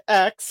on to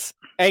X,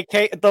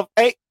 aka the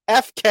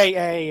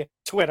FKA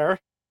Twitter.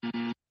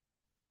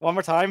 One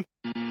more time.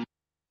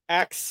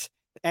 X.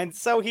 And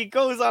so he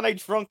goes on a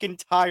drunken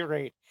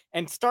tirade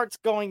and starts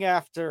going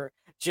after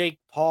Jake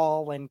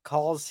Paul and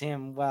calls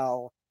him,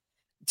 well,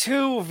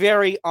 2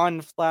 very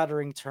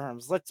unflattering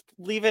terms. Let's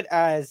leave it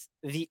as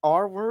the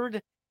R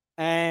word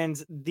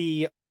and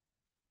the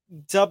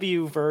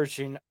W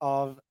version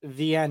of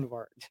the N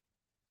word.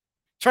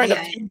 Trying to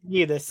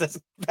PG this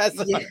as best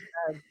as I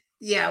can.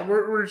 Yeah,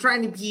 we're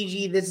trying to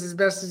PG this as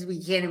best as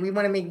we can, and we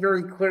want to make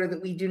very clear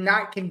that we do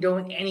not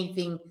condone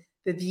anything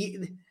that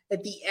the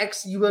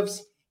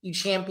ex-UFC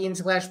champion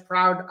 /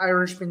 proud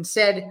Irishman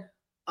said.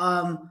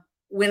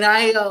 When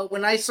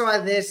I saw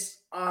this,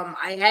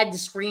 I had to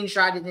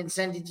screenshot it and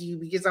send it to you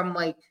because I'm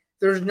like,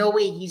 there's no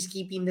way he's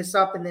keeping this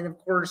up. And then of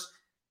course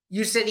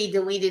you said he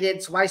deleted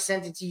it, so I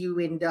sent it to you.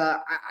 And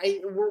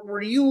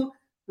were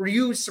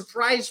you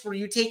surprised? Were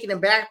you taken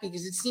aback?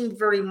 Because it seemed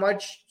very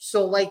much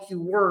so like you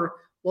were.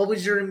 What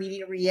was your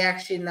immediate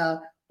reaction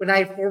when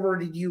I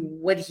forwarded you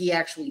what he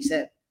actually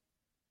said?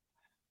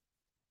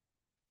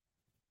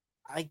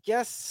 I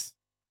guess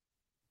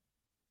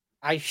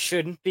I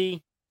shouldn't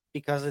be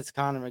because it's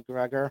Conor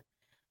McGregor.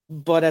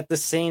 But at the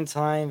same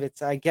time,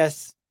 I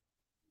guess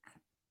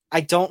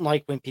I don't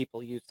like when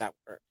people use that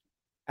word.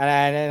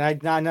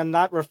 And I'm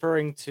not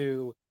referring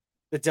to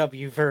the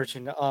W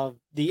version of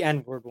the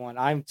N-word one.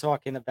 I'm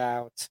talking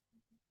about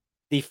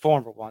the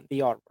former one,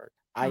 the R word.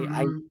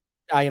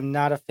 I am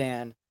not a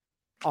fan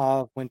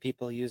of when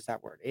people use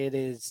that word. It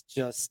is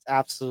just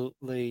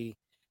absolutely,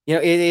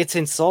 it's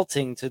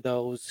insulting to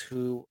those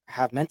who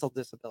have mental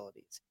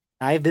disabilities.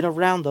 I've been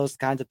around those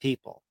kinds of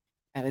people,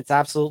 and it's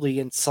absolutely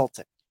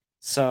insulting.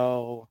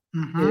 So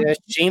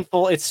it's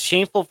shameful. It's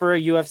shameful for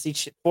a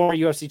former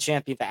UFC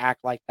champion to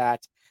act like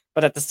that.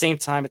 But at the same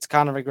time, it's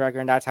Conor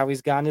McGregor, and that's how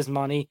he's gotten his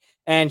money.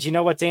 And you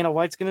know what Dana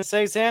White's going to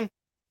say, Zan?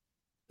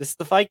 This is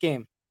the fight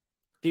game.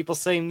 People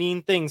say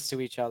mean things to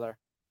each other.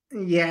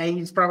 Yeah,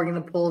 he's probably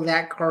going to pull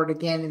that card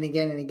again and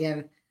again and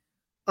again.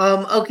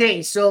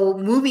 Okay, so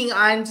moving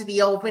on to the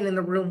elephant in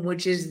the room,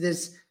 which is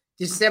this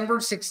December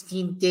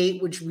 16th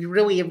date, which we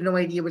really have no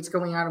idea what's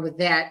going on with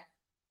that.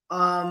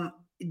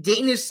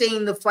 Dana's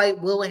saying the fight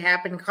will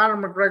happen. Conor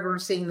McGregor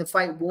is saying the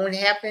fight won't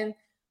happen.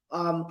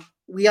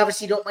 We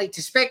obviously don't like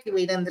to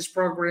speculate on this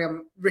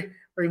program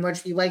very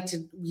much. We like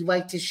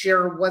to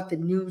share what the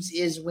news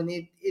is when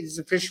it is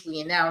officially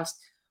announced.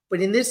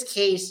 But in this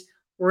case,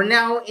 we're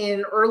now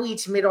in early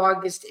to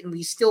mid-August, and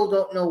we still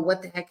don't know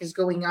what the heck is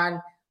going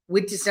on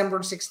with December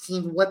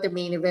 16th, what the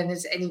main event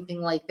is, anything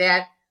like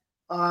that.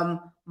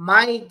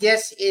 My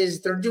guess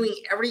is they're doing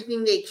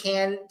everything they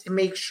can to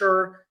make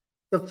sure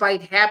the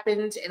fight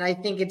happens, and I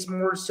think it's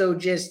more so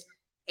just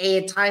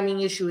a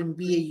timing issue and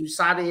B, a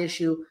USADA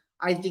issue.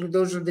 I think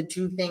those are the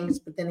two things.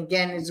 But then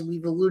again, as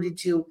we've alluded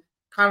to,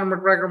 Conor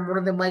McGregor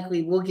more than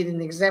likely will get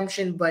an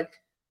exemption. But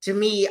to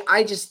me,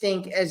 I just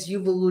think, as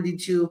you've alluded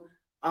to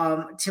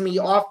me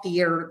off the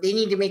air, they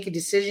need to make a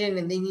decision,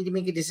 and they need to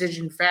make a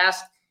decision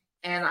fast.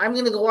 And I'm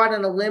going to go out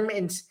on a limb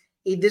and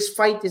say this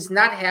fight does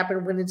not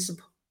happen when it's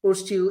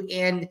supposed to,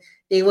 and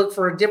they look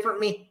for a different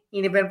main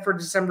event for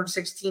December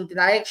 16th. And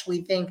I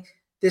actually think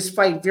this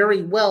fight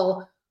very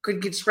well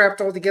could get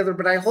scrapped altogether,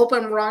 but I hope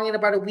I'm wrong in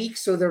about a week,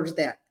 so there's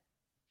that.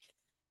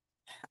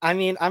 I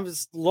mean, I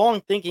was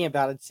long thinking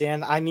about it,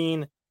 Dan. I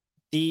mean,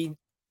 the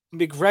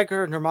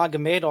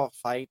McGregor-Nurmagomedov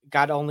fight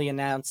got only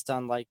announced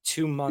on like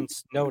 2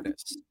 months'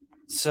 notice.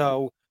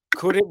 So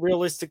could it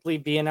realistically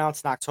be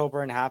announced in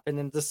October and happen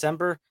in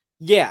December?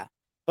 Yeah.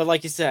 But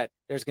like you said,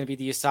 there's going to be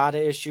the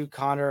USADA issue.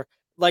 Conor,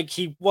 like,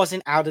 he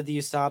wasn't out of the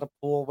USADA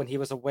pool when he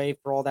was away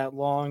for all that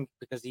long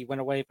because he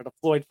went away for the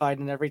Floyd fight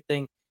and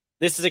everything.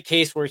 This is a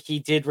case where he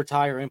did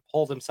retire and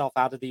pulled himself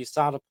out of the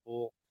USADA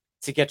pool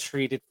to get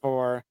treated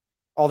for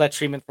all that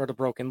treatment for the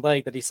broken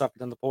leg that he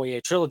suffered in the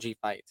Poirier trilogy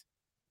fight.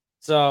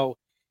 So,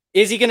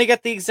 is he going to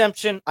get the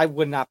exemption? I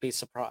would not be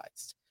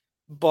surprised.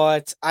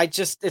 But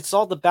it's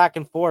all the back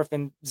and forth.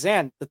 And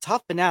Zan, the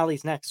tough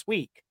finales next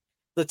week.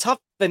 The tough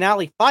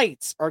finale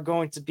fights are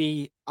going to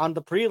be on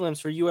the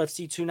prelims for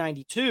UFC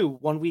 292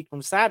 1 week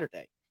from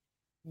Saturday.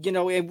 You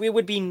know, it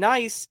would be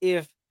nice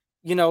if,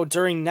 you know,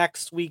 during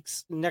next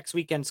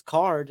weekend's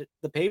card,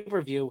 the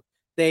pay-per-view,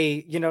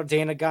 they, you know,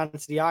 Dana got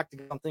into the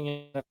octagon, something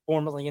and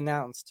formally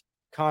announced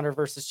Conor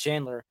versus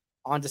Chandler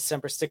on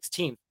December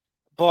 16th.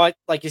 But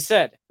like you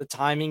said, the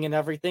timing and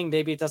everything,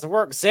 maybe it doesn't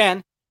work.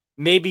 Zan,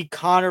 maybe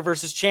Conor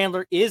versus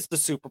Chandler is the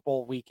Super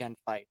Bowl weekend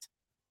fight.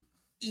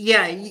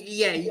 Yeah,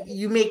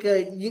 you make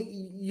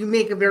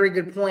a very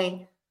good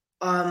point.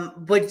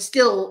 But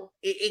still,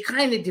 it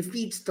kind of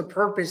defeats the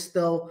purpose,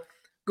 though.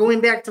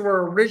 Going back to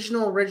our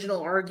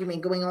original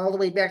argument, going all the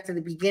way back to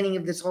the beginning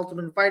of this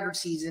Ultimate Fighter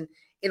season,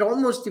 it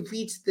almost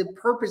defeats the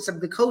purpose of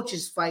the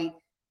coaches fight,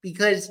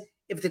 because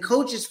if the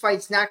coaches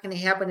fight's not going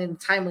to happen in a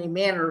timely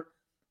manner,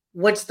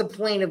 what's the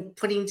point of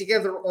putting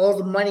together all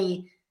the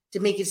money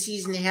to make a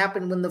season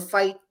happen when the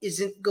fight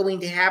isn't going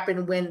to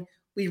happen when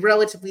we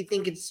relatively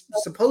think it's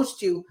supposed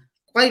to?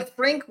 Quite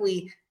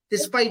frankly,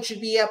 this fight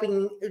should be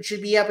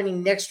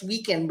happening next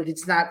weekend, but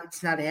it's not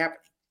happening.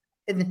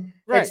 And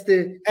right.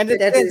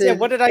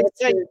 What did I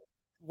say?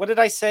 What did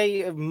I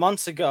say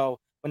months ago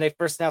when they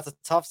first announced the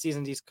tough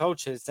season, these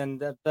coaches, and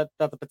the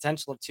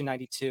potential of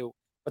 292?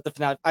 But the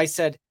finale, I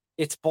said,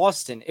 it's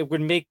Boston. It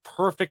would make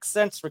perfect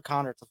sense for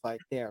Conor to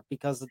fight there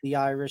because of the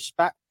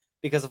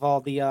because of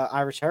all the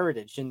Irish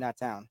heritage in that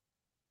town.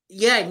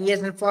 Yeah, and he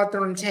hasn't fought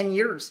there in 10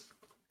 years.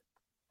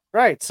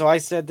 Right. So I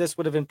said this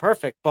would have been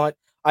perfect, but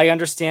I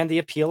understand the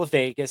appeal of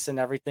Vegas and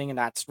everything, and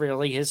that's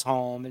really his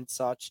home and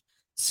such.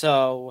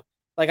 So,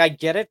 like, I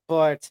get it,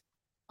 but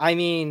I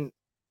mean,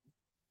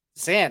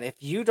 Zan, if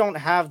you don't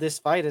have this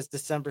fight as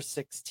December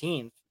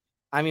 16th,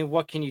 I mean,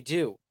 what can you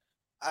do?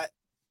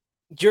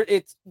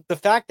 It's the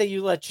fact that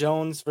you let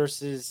Jones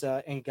versus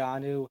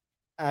Ngannou,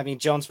 I mean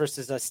Jones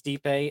versus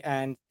Stipe,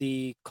 and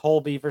the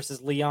Colby versus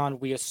Leon,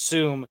 we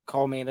assume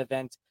co-main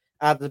event,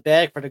 out of the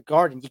bag for the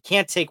Garden. You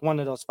can't take one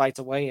of those fights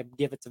away and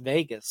give it to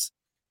Vegas.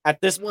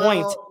 At this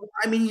point,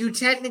 I mean, you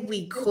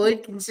technically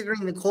could,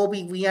 considering the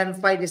Colby Leon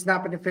fight has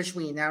not been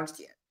officially announced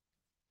yet.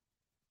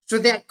 So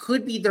that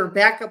could be their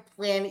backup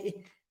plan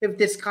if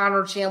this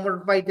Conor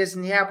Chandler fight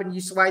doesn't happen.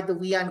 You slide the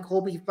Leon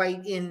Colby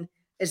fight in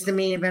as the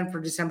main event for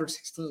December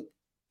 16th.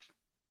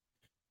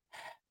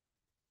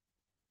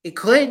 It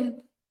could.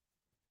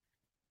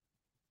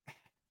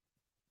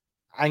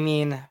 I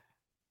mean,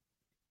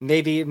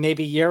 maybe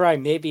you're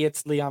right. Maybe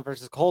it's Leon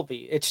versus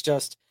Colby. It's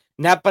just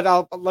now.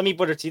 But let me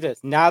put it to you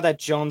this: now that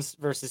Jones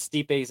versus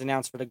Stipe is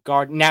announced for the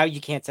Garden, now you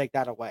can't take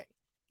that away.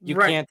 You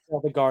can't tell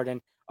the Garden,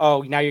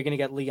 oh, now you're going to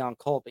get Leon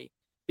Colby,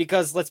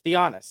 because let's be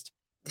honest,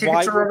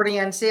 tickets are already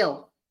on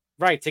sale.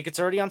 Right, tickets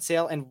are already on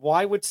sale, and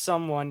why would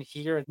someone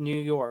here in New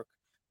York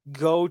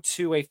go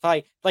to a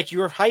fight like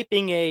you're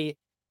hyping a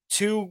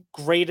two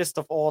greatest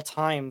of all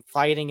time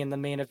fighting in the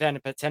main event,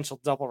 a potential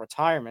double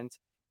retirement,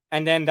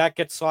 and then that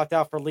gets swapped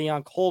out for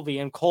Leon Colby,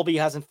 and Colby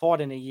hasn't fought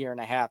in a year and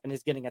a half and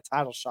is getting a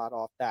title shot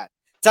off that.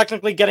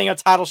 Technically getting a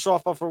title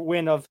shot off a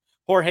win of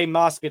Jorge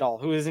Masvidal,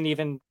 who isn't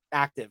even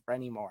active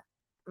anymore.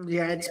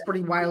 Yeah, it's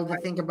pretty wild to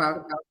think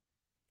about.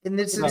 And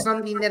this is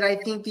something that I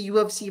think the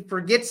UFC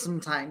forgets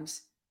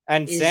sometimes.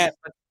 And is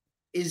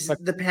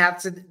the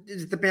path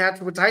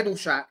to a title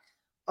shot.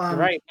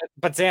 Right,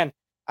 but Zan,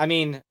 I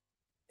mean,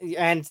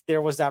 and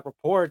there was that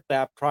report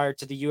that prior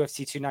to the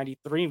UFC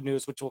 293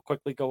 news, which we'll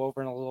quickly go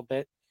over in a little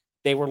bit,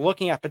 they were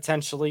looking at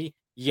potentially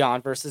Yuri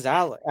versus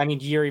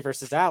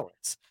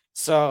Alex.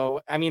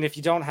 So, I mean, if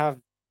you don't have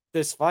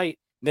this fight,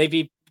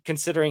 maybe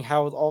considering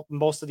how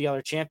most of the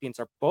other champions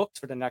are booked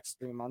for the next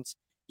 3 months,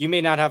 you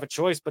may not have a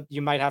choice, but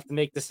you might have to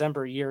make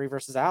December Yuri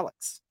versus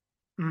Alex.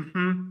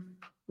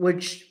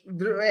 Which,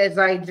 as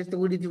I just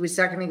alluded to a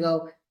second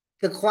ago,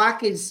 the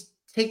clock is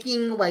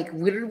ticking, like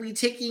literally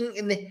ticking,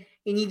 and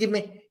you need to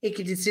make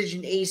a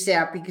decision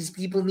ASAP because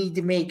people need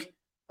to make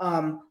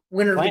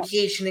winter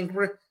vacation and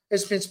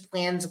Christmas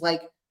plans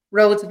like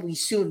relatively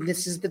soon.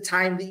 This is the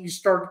time that you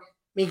start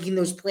making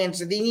those plans.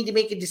 So they need to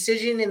make a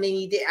decision and they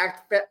need to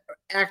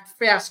act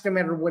fast no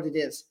matter what it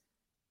is.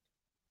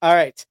 All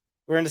right.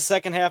 We're in the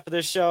second half of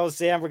this show.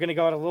 Zan, we're going to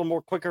go at a little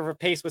more quicker of a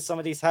pace with some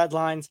of these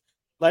headlines.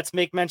 Let's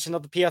make mention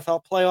of the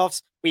PFL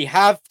playoffs. We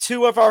have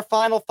 2 of our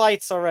final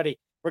fights already.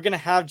 We're going to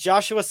have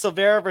Joshua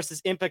Silveira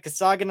versus Impa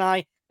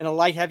Kasaganay in a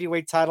light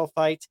heavyweight title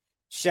fight.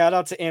 Shout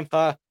out to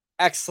Impa.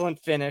 Excellent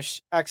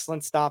finish.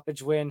 Excellent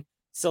stoppage win.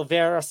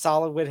 Silveira,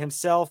 solid win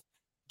himself.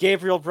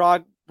 Gabriel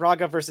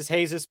Braga versus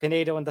Jesus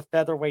Pinedo in the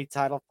featherweight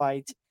title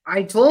fight.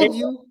 I told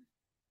you.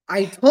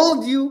 I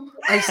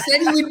said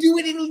he would do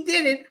it and he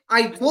did it.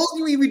 I told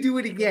you he would do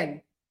it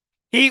again.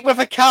 With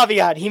a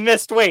caveat, he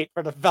missed weight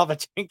for the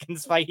Velvet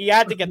Jenkins fight. He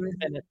had to get the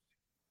finish.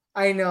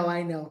 I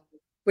know.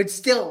 But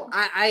still,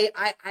 I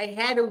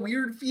had a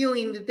weird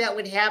feeling that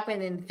would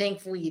happen, and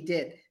thankfully it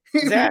did.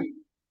 Zach,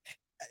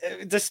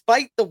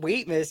 despite the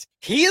weight miss,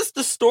 he is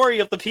the story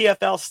of the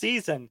PFL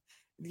season.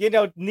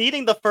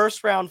 Needing the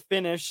first round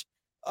finish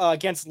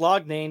against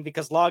Lognane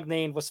because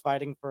Lognane was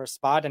fighting for a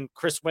spot and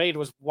Chris Wade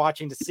was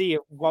watching to see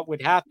what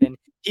would happen.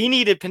 He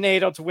needed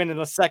Pinedo to win in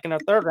the second or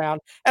third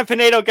round, and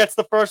Pinedo gets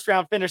the first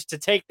round finish to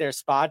take their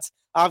spots.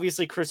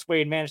 Obviously, Chris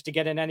Wade managed to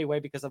get in anyway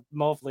because of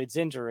Movlid's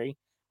injury.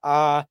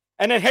 And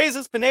then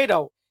Jesus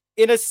Pinedo,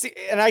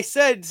 and I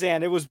said,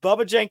 Zan, it was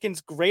Bubba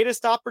Jenkins'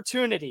 greatest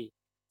opportunity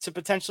to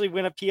potentially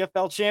win a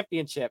PFL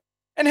championship.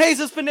 And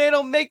Jesus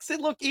Pinedo makes it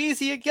look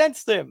easy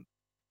against him.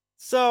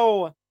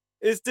 So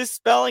is this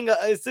spelling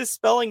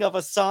of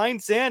a sign,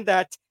 Zan,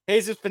 that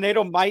Jesus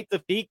Pinedo might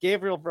defeat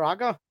Gabriel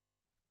Braga?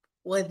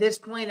 Well, at this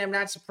point, I'm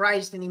not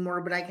surprised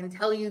anymore, but I can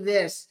tell you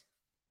this.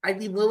 I'd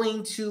be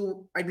willing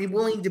to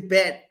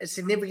bet a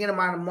significant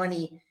amount of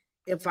money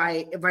if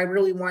I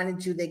really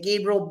wanted to that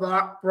Gabriel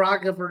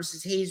Braga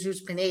versus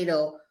Jesus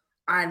Pinedo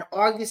on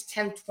August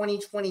 10th,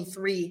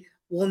 2023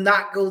 will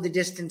not go the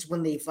distance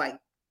when they fight.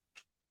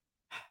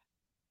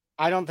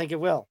 I don't think it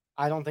will.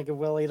 I don't think it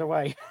will either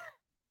way.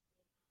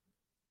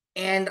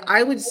 And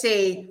I would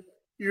say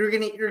you're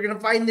gonna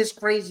find this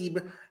crazy,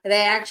 but I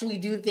actually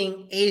do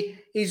think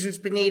Jesus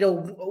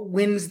Pinedo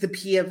wins the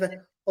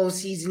PFL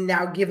season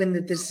now, given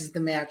that this is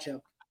the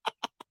matchup.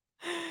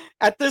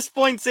 At this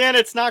point, Zan,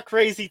 it's not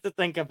crazy to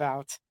think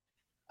about.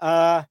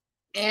 And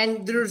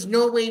there's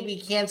no way we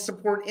can't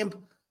support Impa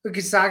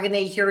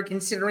Kasaganay here,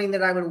 considering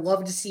that I would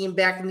love to see him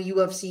back in the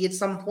UFC at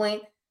some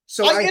point.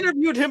 So I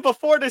interviewed him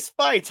before this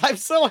fight. I'm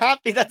so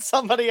happy that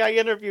somebody I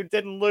interviewed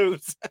didn't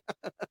lose.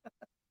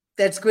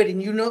 That's good,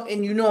 and you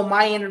know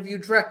my interview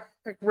track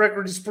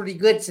record is pretty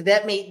good, so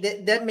that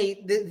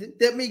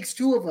makes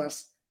 2 of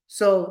us.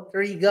 So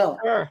there you go.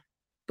 Sure.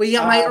 But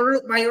yeah,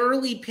 my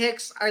early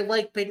picks, I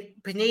like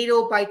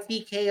Pinedo by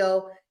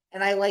TKO,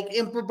 and I like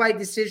Impa by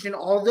decision.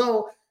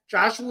 Although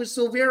Joshua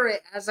Silveira,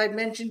 as I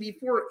mentioned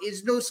before,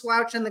 is no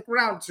slouch on the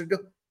ground, so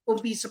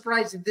don't be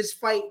surprised if this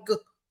fight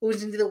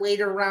goes into the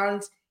later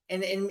rounds,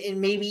 and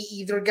maybe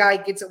either guy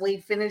gets a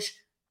late finish.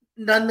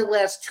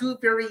 Nonetheless, 2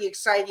 very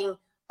exciting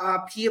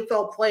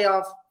PFL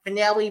playoff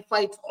finale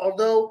fights,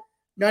 although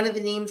none of the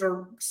names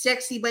are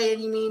sexy by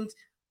any means.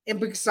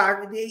 Impa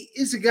Kasaganay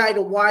is a guy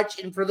to watch,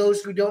 and for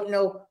those who don't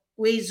know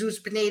who Jesus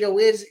Pinedo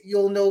is,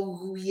 you'll know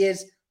who he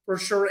is for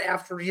sure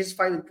after his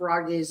fight with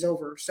Braga is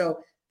over. So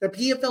the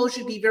PFL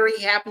should be very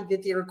happy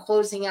that they are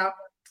closing out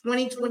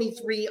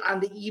 2023 on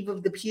the eve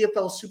of the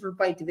PFL Super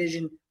Fight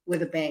division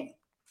with a bang.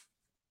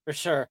 For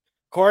sure.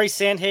 Corey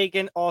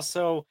Sandhagen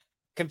also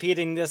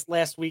competing this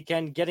last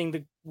weekend, getting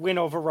the win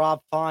over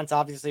Rob Font.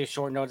 Obviously a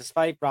short notice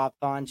fight. Rob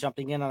Font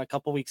jumping in on a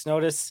couple weeks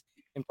notice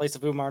in place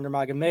of Umar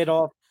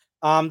Nurmagomedov.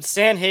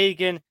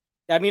 Sandhagen,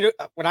 I mean,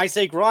 when I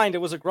say grind, it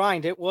was a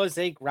grind. It was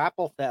a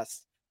grapple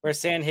fest where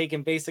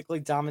Sandhagen basically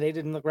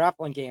dominated in the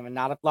grappling game, and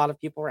not a lot of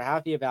people were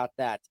happy about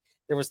that.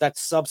 There was that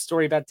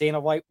sub-story about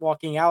Dana White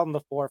walking out in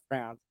the 4th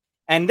round.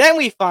 And then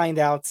we find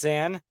out,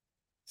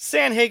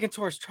 Sandhagen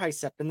tore his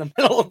tricep in the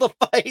middle of the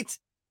fight.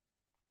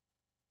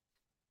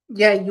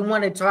 Yeah, you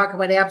want to talk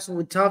about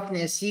absolute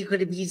toughness. He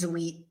could have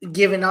easily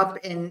given up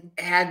and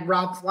had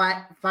Rob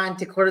Font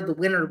declared the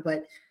winner,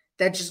 but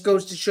that just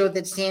goes to show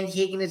that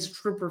Sandhagen is a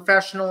true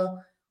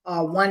professional,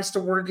 wants to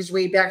work his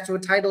way back to a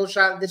title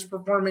shot. This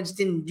performance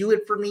didn't do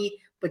it for me,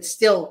 but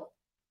still,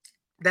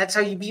 that's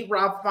how you beat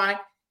Rob Font.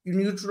 You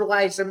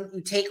neutralize him.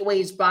 You take away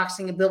his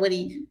boxing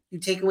ability. You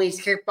take away his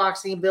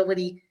kickboxing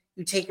ability.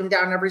 You take him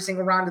down every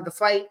single round of the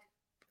fight.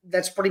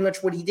 That's pretty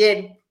much what he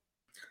did.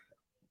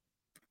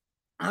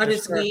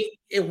 Honestly,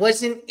 sure.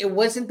 It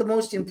wasn't the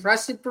most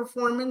impressive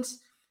performance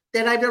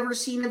that I've ever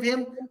seen of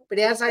him. But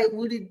as I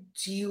alluded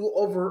to you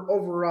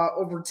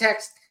over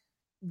text,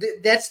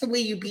 that's the way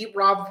you beat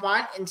Rob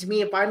Font. And to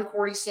me, if I'm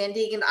Corey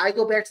Sandhagen, I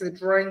go back to the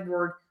drawing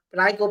board, but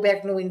I go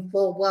back knowing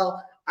full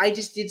well I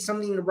just did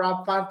something to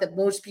Rob Font that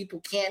most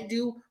people can't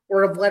do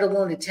or have let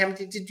alone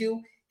attempted to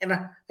do, and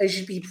I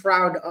should be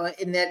proud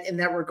in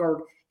that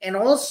regard. And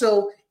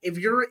also, if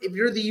you're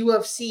the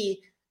UFC,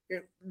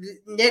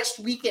 next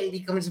weekend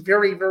becomes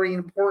very, very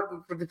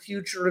important for the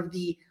future of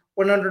the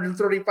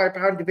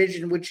 135-pound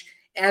division, which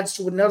adds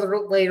to another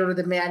layer of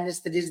the madness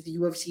that is the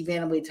UFC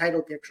bantamweight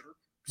title picture.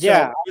 So,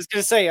 yeah, I was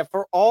gonna say,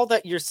 for all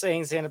that you're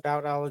saying, Zan,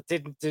 about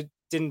it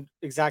didn't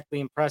exactly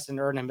impress and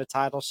earn him a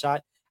title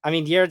shot. I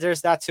mean, yeah,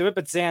 there's that to it,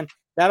 but Zan,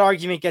 that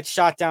argument gets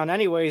shot down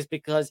anyways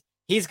because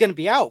he's going to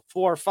be out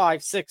 4,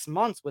 5, 6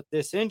 months with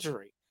this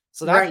injury.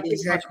 So that right, pretty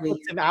much exactly.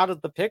 puts him out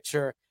of the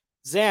picture.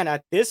 Zan,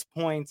 at this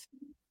point,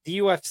 the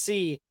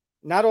UFC,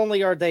 not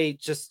only are they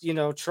just,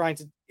 trying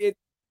to,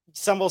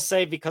 some will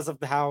say because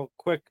of how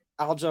quick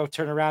Aljo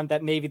turned around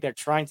that maybe they're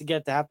trying to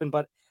get it to happen,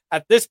 but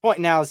at this point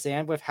now,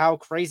 Zan, with how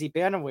crazy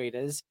bantamweight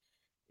is,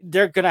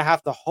 they're going to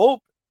have to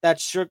hope that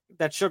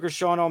Sugar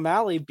Sean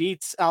O'Malley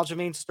beats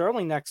Aljamain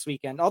Sterling next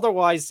weekend.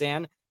 Otherwise,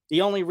 Zan,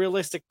 the only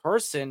realistic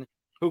person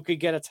who could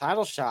get a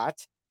title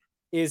shot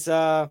is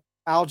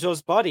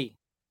Aljo's buddy,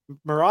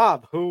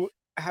 Merab, who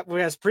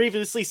has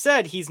previously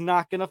said he's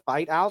not going to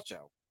fight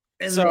Aljo.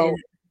 And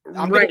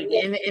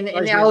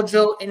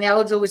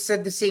Aljo has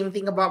said the same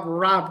thing about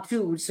Merab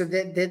too. So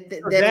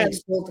that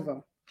makes both of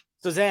them.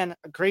 So Zan,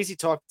 crazy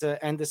talk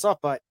to end this up,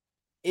 but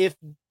if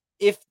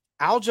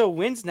Aljo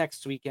wins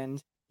next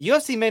weekend,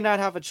 UFC may not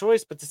have a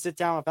choice but to sit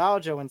down with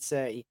Aljo and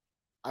say,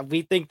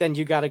 we think then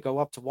you got to go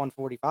up to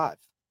 145.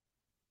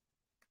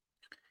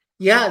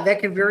 Yeah, that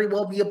could very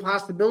well be a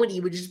possibility.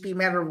 It would just be a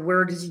matter of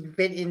where does he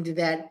fit into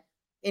that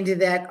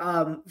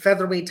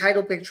featherweight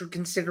title picture,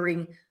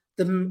 considering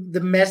the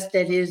mess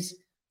that is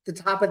the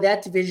top of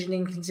that division,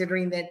 and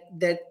considering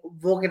that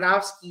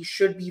Volkanovski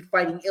should be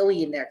fighting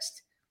Ilya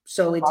next.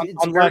 So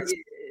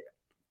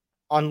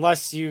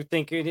unless you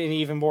think in an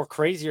even more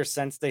crazier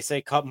sense, they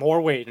say cut more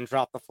weight and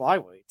drop the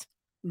flyweight.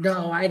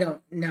 No, I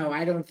don't. No,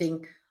 I don't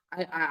think.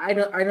 I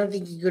don't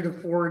think you could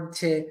afford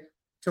to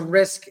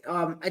risk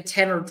a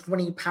 10 or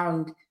 20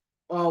 pound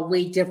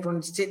weight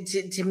difference.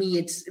 To me,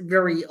 it's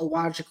very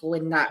illogical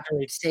and not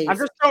safe. I'm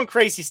just throwing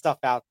crazy stuff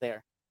out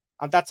there.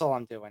 That's all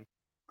I'm doing.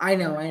 I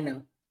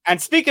know.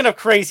 And speaking of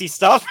crazy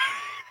stuff,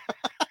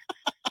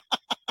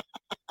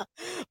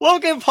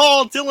 Logan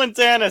Paul, Dylan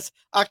Dennis,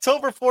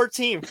 October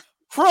 14th,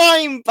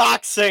 Prime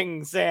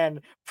Boxing.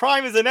 And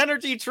Prime is an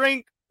energy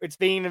drink. It's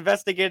being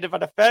investigated by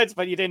the feds,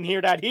 but you didn't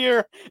hear that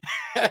here.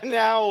 And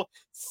now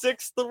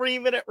 6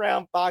 3-minute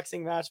round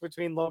boxing match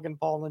between Logan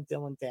Paul and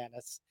Dylan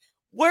Dennis.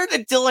 Where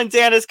did Dylan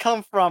Dennis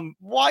come from?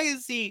 Why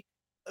is he...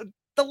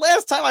 The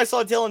last time I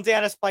saw Dylan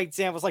Dennis fight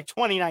Zan was like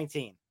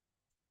 2019.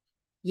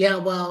 Yeah,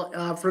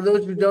 well, for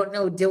those who don't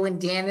know, Dylan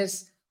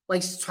Dennis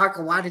likes to talk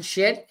a lot of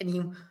shit, and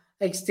he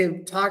likes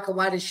to talk a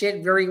lot of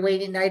shit very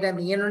late at night on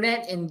the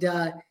internet, and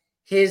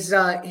his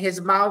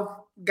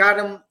mouth got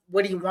him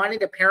what he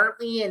wanted,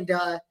 apparently, and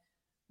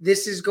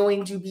this is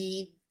going to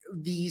be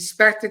the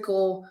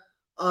spectacle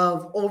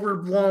of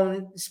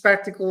overblown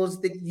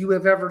spectacles that you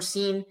have ever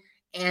seen,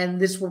 and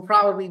this will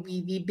probably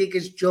be the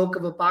biggest joke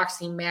of a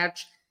boxing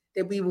match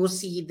that we will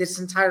see this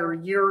entire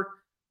year.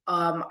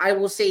 I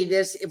will say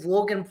this: if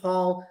Logan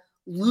Paul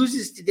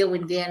loses to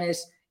Dylan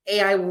Dennis,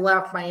 A, I will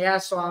laugh my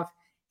ass off,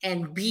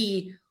 and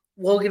B,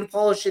 Logan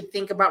Paul should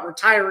think about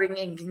retiring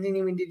and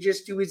continuing to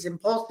just do his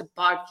impulsive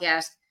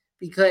podcast,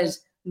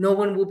 because no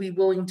one will be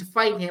willing to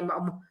fight him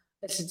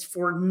unless it's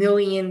for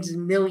millions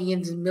and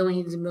millions and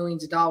millions and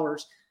millions of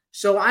dollars.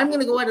 So I'm going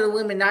to go out on a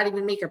limb and not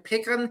even make a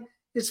pick on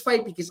this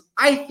fight, because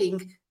I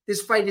think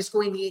this fight is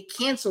going to get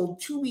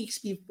canceled 2 weeks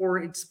before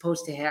it's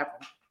supposed to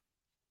happen.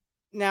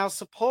 Now,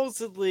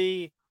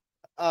 supposedly,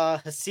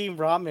 Hasim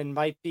Rahman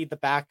might be the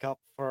backup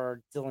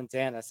for Dylan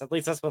Dennis. At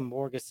least that's what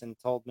Morgeson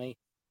told me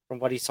from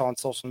what he saw on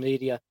social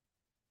media.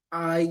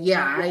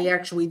 Yeah, I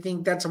actually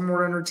think that's a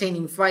more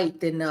entertaining fight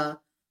than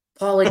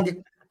Paul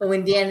and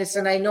Dennis.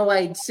 And I know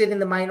I'd sit in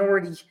the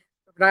minority,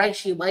 but I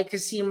actually like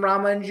Hasim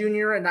Rahman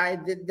Jr. And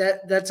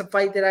that's a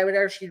fight that I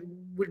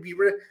would be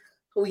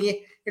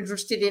really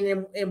interested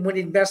in and would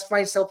invest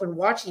myself in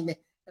watching the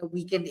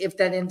weekend if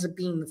that ends up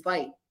being the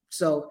fight.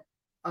 So.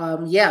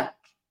 Yeah.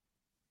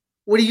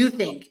 What do you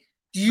think?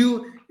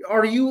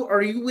 Are you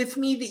with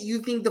me that you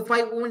think the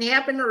fight won't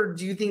happen, or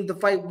do you think the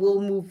fight will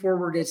move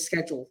forward as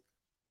scheduled?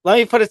 Let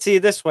me put it to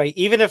you this way.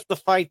 Even if the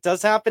fight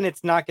does happen,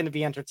 it's not going to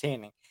be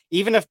entertaining.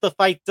 Even if the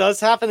fight does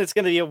happen, it's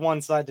going to be a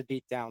one-sided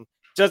beatdown.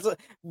 Just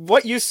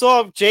what you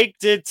saw Jake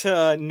did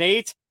to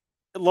Nate,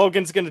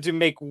 Logan's going to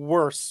make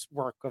worse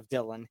work of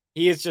Dylan.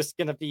 He is just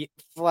going to be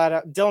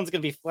Dylan's going to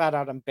be flat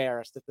out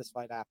embarrassed if this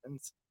fight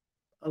happens.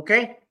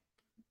 Okay,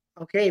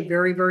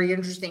 very, very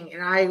interesting,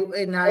 and I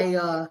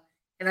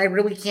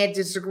really can't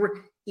disagree.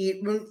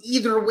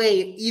 Either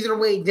way,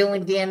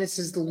 Dylan Dennis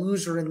is the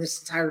loser in this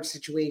entire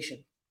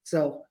situation.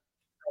 So,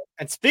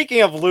 and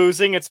speaking of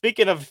losing, and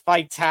speaking of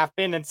fights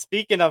happen, and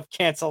speaking of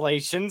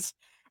cancellations,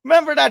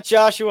 remember that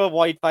Joshua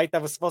White fight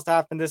that was supposed to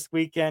happen this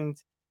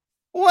weekend?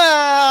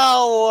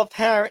 Well,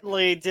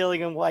 apparently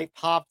Dillian White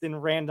popped in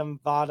random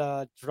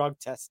VADA drug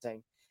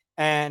testing.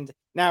 And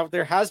now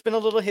there has been a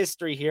little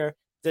history here.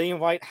 Dillian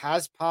White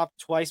has popped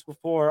twice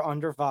before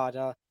under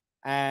VADA,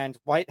 and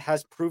White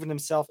has proven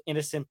himself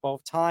innocent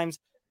both times.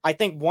 I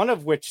think one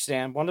of which,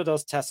 Sam, one of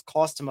those tests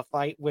cost him a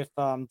fight with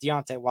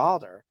Deontay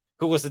Wilder,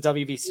 who was the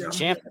WBC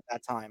champ at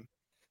that time.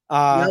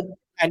 Yep.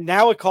 And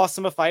now it cost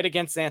him a fight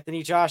against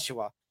Anthony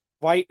Joshua.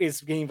 White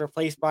is being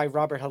replaced by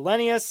Robert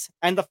Helenius,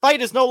 and the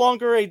fight is no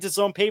longer a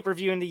DAZN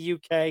pay-per-view in the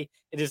UK.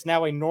 It is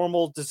now a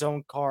normal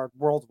DAZN card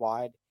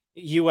worldwide,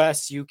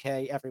 US,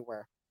 UK,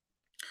 everywhere.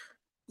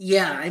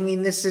 Yeah, I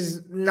mean, this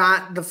is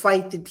not the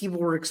fight that people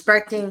were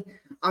expecting.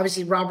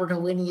 Obviously, Robert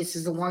Helenius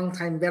is a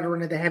longtime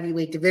veteran of the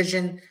heavyweight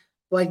division,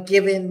 but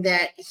given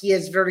that he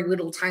has very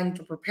little time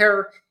to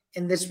prepare,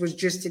 and this was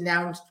just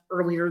announced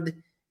earlier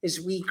this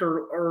week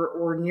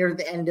or near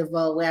the end of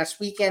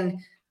last weekend,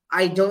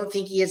 I don't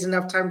think he has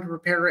enough time to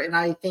prepare, and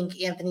I think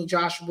Anthony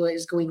Joshua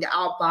is going to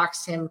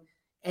outbox him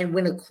and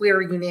win a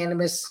clear,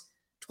 unanimous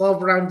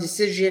 12-round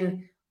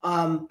decision.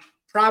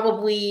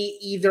 Probably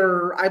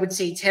either, I would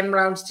say, 10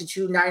 rounds to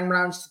 2, 9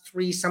 rounds to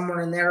 3,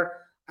 somewhere in there.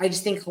 I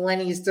just think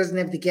Helenius doesn't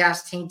have the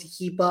gas tank to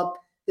keep up.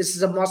 This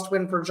is a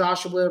must-win for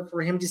Joshua,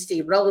 for him to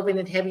stay relevant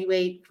at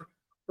heavyweight,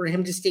 for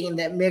him to stay in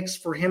that mix,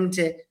 for him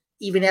to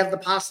even have the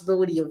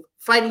possibility of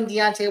fighting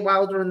Deontay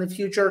Wilder in the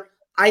future.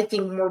 I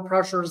think more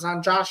pressure is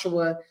on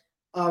Joshua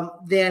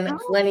than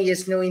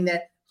Helenius, knowing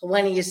that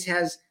Helenius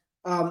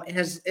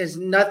has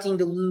nothing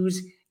to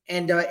lose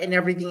and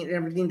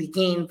everything to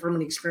gain from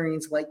an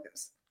experience like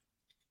this.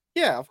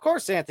 Yeah, of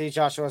course Anthony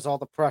Joshua has all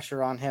the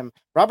pressure on him.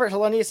 Robert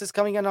Helenius is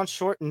coming in on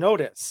short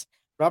notice.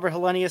 Robert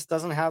Helenius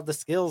doesn't have the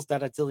skills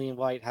that a Dillian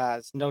White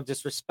has. No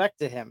disrespect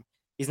to him.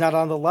 He's not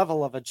on the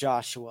level of a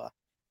Joshua.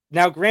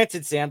 Now,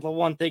 granted, Sandler,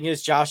 one thing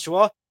is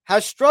Joshua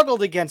has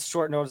struggled against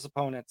short notice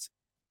opponents.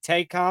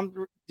 Tacom,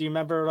 do you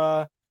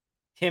remember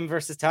him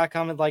versus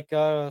Tacom in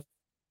I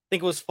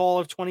think it was fall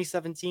of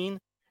 2017,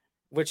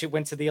 which it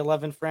went to the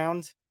 11th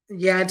round?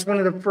 Yeah, it's one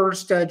of the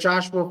first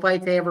Joshua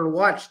fights I ever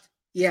watched.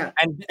 Yeah.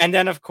 And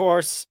then, of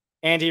course,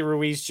 Andy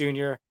Ruiz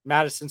Jr.,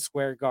 Madison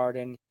Square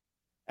Garden,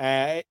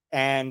 and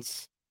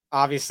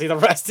obviously the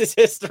rest is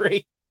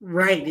history.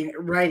 Right,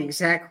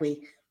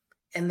 exactly.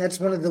 And that's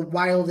one of the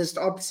wildest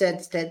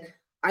upsets that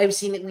I've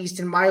seen, at least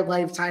in my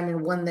lifetime,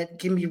 and one that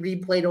can be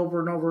replayed over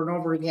and over and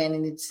over again.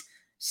 And it's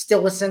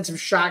still a sense of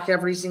shock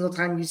every single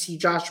time you see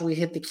Joshua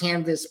hit the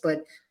canvas.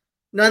 But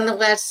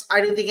nonetheless,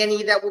 I don't think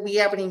any of that will be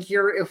happening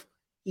here. If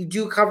you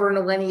do cover an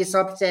Helenius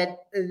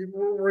upset,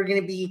 we're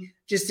going to be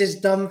just as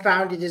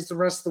dumbfounded as the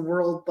rest of the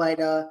world. But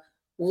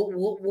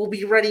we'll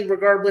be ready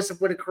regardless of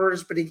what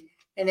occurs. But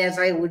and as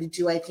I alluded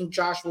to, I think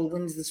Joshua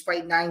wins this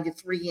fight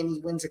 9-3, and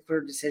he wins a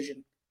clear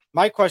decision.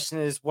 My question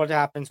is, what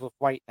happens with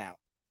White now?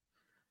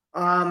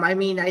 I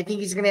mean, I think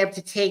he's going to have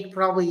to take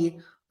probably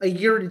a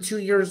year to 2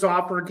 years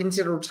off or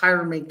consider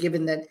retirement,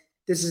 given that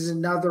this is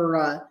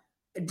another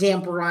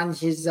damper on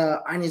his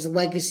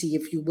legacy,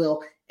 if you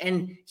will.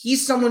 And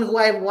he's someone who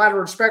I have a lot of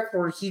respect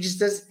for. He just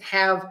doesn't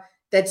have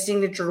that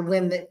signature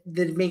win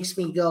that makes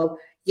me go,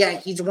 yeah,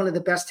 he's one of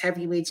the best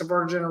heavyweights of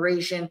our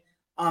generation.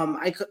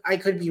 I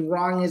could be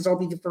wrong, as I'll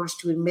be the first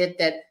to admit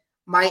that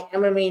my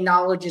MMA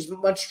knowledge is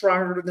much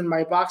stronger than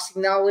my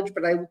boxing knowledge,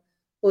 but I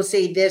will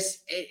say this: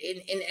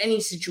 in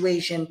any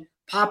situation,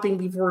 popping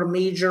before a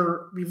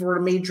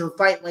major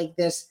fight like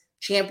this,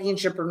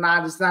 championship or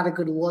not, is not a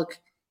good look,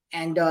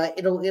 and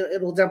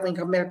it'll definitely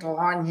come back to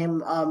haunt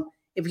him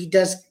if he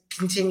does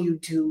continue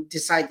to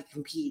decide to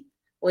compete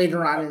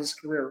later on in his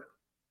career.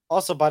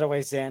 Also, by the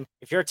way, Zan,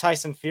 if you're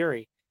Tyson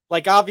Fury,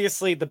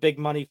 obviously the big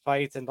money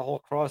fights and the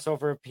whole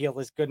crossover appeal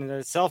is good in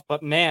itself,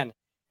 but man,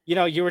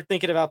 you were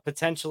thinking about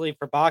potentially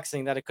for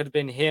boxing that it could have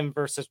been him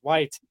versus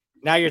White.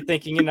 Now you're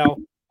thinking,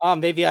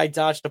 maybe I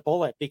dodged a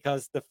bullet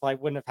because the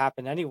fight wouldn't have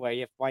happened anyway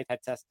if White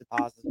had tested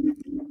positive.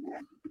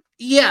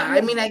 Yeah,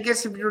 I mean, I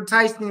guess if you're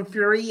Tyson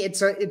Fury,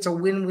 it's a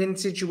win-win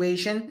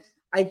situation.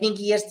 I think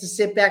he has to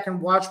sit back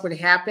and watch what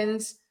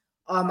happens.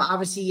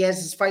 Obviously, he has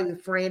his fight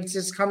with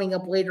Francis coming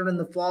up later in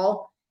the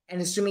fall,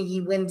 and assuming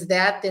he wins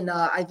that, then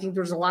I think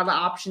there's a lot of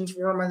options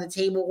for him on the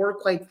table. Or,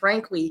 quite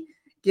frankly,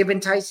 given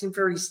Tyson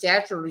Fury's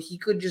stature, he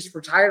could just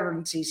retire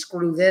and say,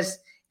 screw this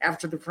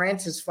after the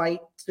Francis fight.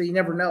 So you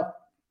never know.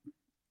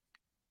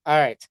 All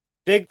right.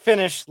 Big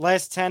finish.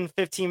 Last 10,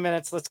 15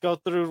 minutes. Let's go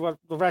through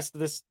the rest of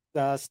this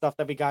stuff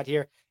that we got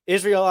here.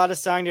 Israel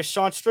Adesanya,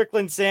 Sean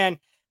Strickland saying,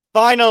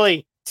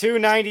 finally,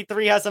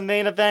 293 has a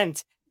main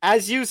event.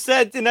 As you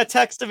said in a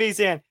text to me,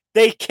 Zan,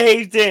 they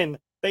caved in.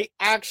 They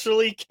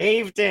actually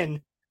caved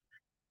in.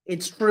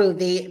 It's true.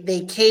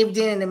 They caved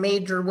in a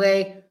major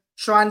way.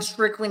 Sean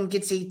Strickland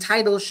gets a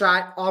title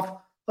shot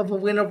off of a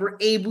win over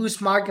Abus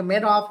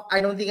Magomedov. I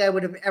don't think I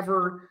would have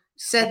ever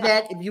said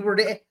that. If you were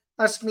to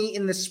ask me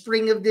in the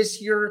spring of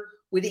this year,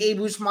 would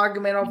Abus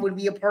Magomedov would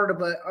be a part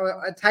of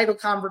a title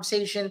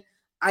conversation,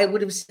 I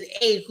would have said,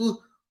 hey,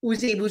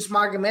 who's Abus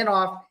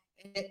Magomedov?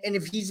 And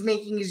if he's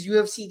making his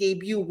UFC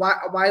debut,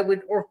 why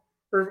would, or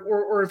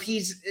or if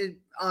he's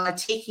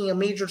taking a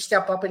major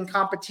step up in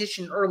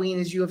competition early in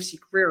his UFC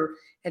career.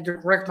 I had to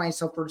correct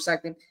myself for a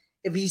second.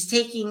 If he's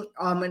taking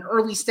an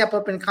early step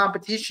up in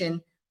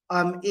competition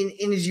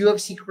in his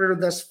UFC career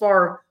thus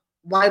far,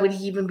 why would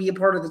he even be a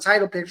part of the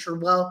title picture?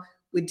 Well,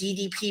 with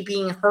DDP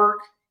being hurt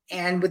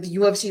and with the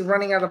UFC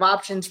running out of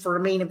options for a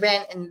main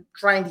event and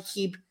trying to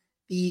keep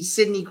the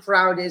Sydney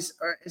crowd as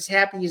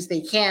happy as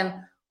they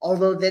can,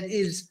 although that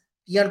is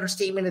the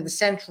understatement of the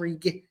century,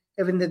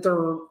 given that there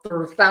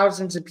are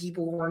thousands of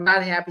people who are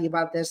not happy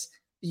about this.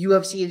 The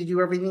UFC had to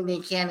do everything they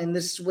can, and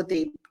this is what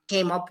they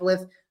came up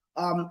with.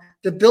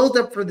 The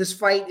buildup for this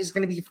fight is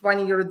going to be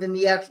funnier than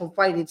the actual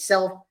fight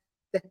itself.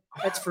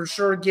 That's for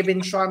sure,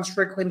 given Sean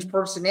Strickland's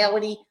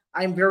personality.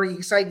 I'm very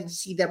excited to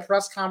see that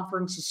press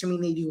conference,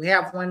 assuming they do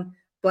have one.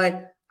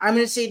 But I'm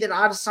going to say that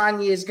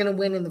Adesanya is going to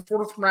win in the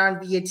fourth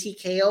round via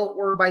TKO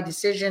or by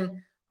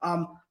decision.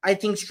 I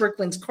think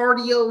Strickland's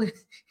cardio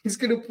is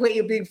going to play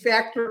a big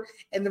factor.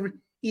 And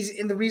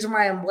the reason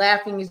why I'm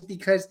laughing is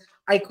because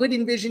I could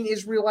envision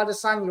Israel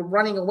Adesanya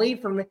running away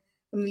from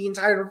the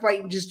entire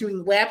fight and just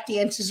doing lap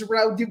dances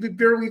around,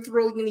 barely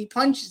throwing any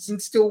punches and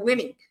still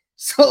winning.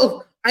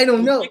 So I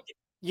don't know.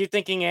 You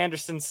thinking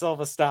Anderson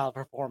Silva style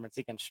performance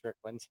against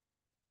Strickland?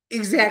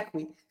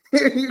 Exactly.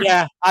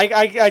 Yeah,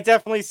 I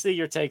definitely see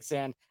your take,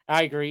 Zan.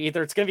 I agree.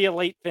 Either it's going to be a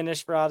late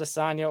finish for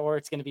Adesanya or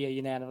it's going to be a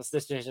unanimous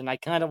decision. I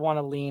kind of want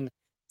to lean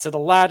to the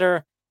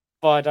latter,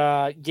 but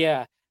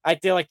yeah, I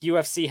feel like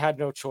UFC had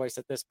no choice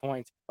at this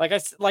point.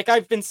 Like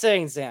I've been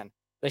saying, Zan,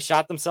 they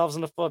shot themselves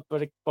in the foot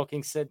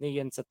booking Sydney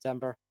in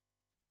September.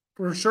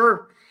 For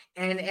sure.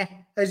 And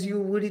as you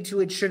alluded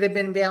to, it should have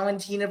been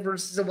Valentina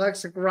versus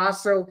Alexa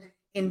Grasso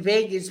in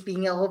Vegas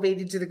being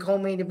elevated to the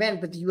co-main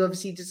event, but the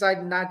UFC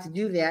decided not to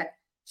do that.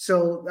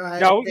 So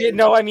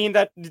no, I mean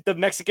that the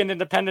Mexican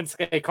Independence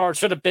Day card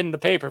should have been the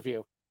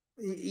pay-per-view.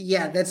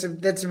 Yeah, that's a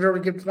very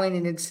good point,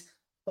 and it's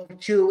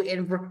too.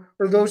 And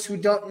for those who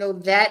don't know,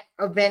 that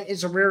event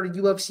is a rare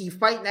UFC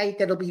fight night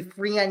that'll be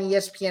free on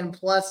ESPN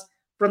Plus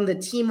from the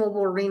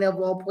T-Mobile Arena of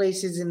all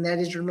places, and that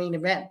is your main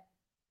event.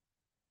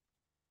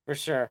 For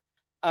sure.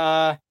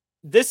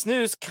 This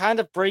news kind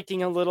of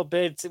breaking a little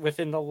bit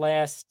within the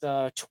last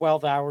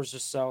 12 hours or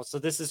so. So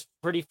this is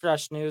pretty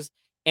fresh news.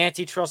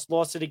 Antitrust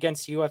lawsuit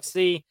against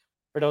UFC.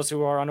 For those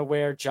who are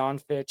unaware, John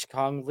Fitch,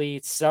 Kong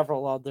Lee,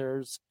 several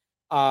others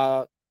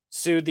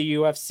sued the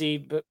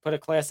UFC, put a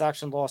class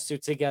action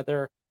lawsuit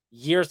together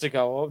years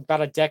ago,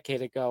 about a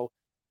decade ago,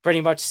 pretty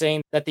much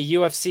saying that the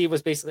UFC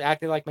was basically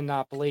acting like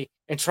monopoly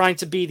and trying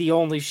to be the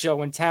only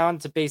show in town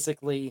to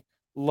basically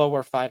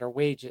lower fighter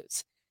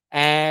wages.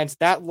 And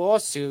that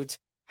lawsuit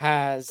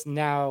has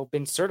now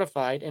been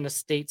certified in a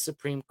state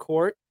Supreme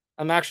Court.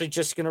 I'm actually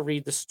just going to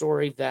read the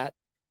story that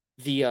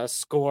the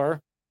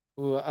Score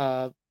who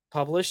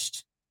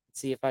published. Let's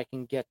see if I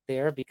can get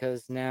there,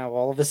 because now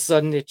all of a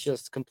sudden it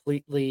just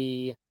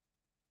completely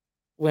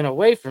went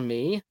away from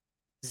me.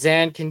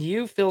 Zan, can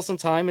you fill some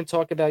time and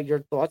talk about your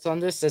thoughts on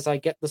this as I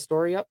get the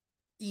story up?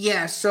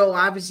 Yeah, so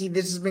obviously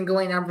this has been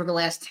going on for the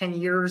last 10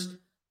 years.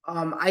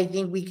 I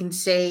think we can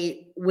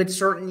say with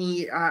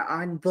certainty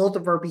on both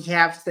of our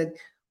behalves that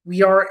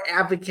we are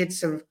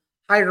advocates of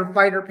higher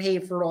fighter pay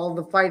for all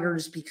the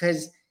fighters,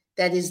 because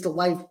that is the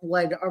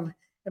lifeblood of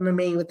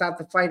MMA. Without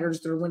the fighters,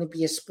 there wouldn't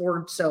be a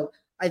sport. So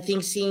I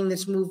think seeing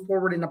this move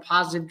forward in a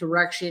positive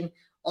direction,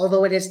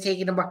 although it has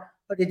taken about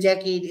a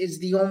decade, is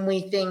the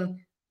only thing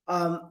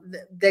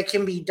that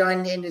can be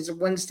done, and is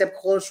one step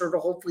closer to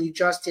hopefully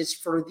justice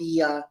for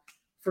the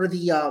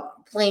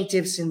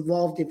plaintiffs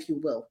involved, if you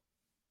will.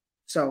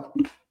 So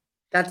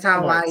that's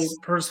how I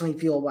personally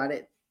feel about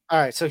it. All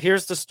right, so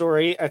here's the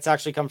story. It's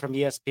actually come from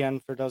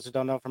ESPN, for those who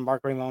don't know, from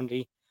Mark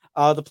Raimondi.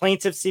 The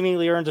plaintiff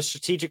seemingly earned a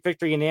strategic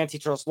victory in an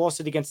antitrust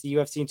lawsuit against the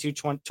UFC in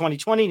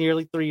 2020.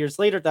 Nearly 3 years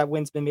later, that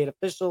win's been made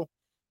official.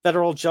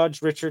 Federal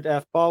Judge Richard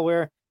F.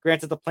 Ballware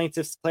granted the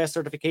plaintiff's class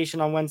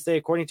certification on Wednesday,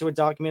 according to a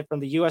document from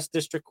the U.S.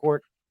 District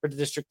Court for the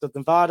District of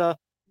Nevada.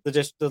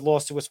 The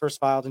lawsuit was first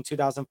filed in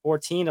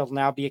 2014. It'll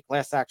now be a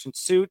class action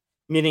suit,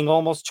 meaning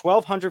almost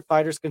 1,200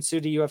 fighters can sue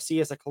the UFC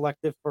as a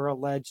collective for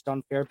alleged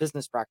unfair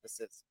business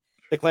practices.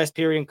 The class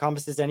period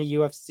encompasses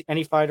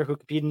any fighter who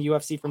competed in the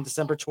UFC from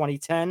December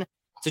 2010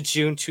 to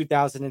June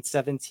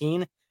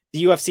 2017.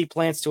 The UFC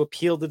plans to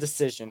appeal the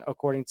decision,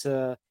 according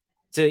to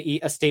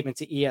a statement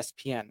to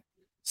ESPN.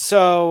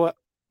 So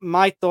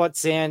my thought,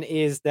 Zan,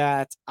 is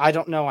that I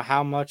don't know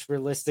how much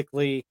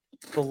realistically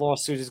the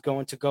lawsuit is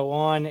going to go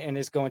on and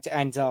is going to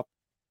end up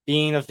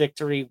being a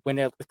victory when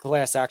the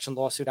class action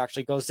lawsuit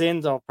actually goes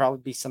in. There'll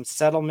probably be some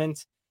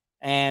settlement.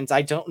 And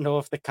I don't know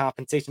if the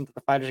compensation that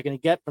the fighters are going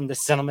to get from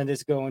this settlement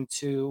is going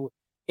to,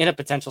 in a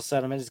potential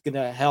settlement, is going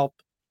to help,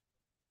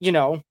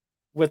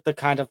 with the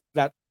kind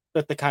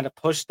of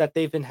push that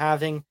they've been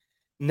having.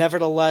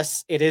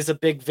 Nevertheless, it is a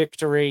big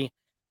victory.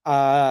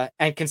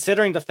 And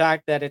considering the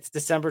fact that it's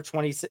December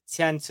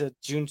 2010 to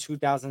June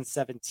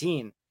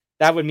 2017,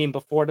 that would mean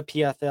before the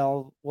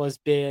PFL was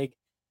big.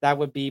 That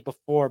would be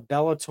before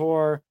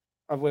Bellator.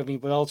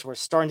 Bellator was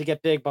starting to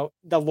get big, but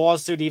the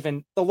lawsuit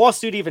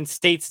even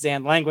states,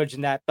 Zan, language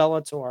in that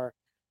Bellator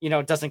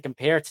doesn't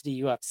compare to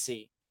the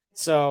UFC.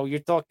 So you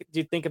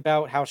think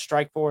about how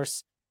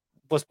Strikeforce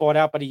was bought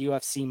out by the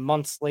UFC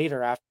months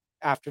later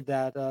after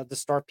that the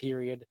start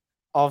period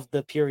of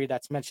the period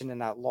that's mentioned in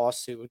that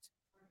lawsuit.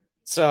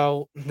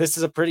 So this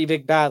is a pretty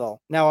big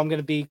battle. Now I'm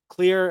going to be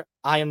clear,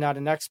 I am not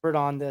an expert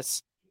on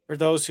this. For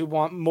those who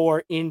want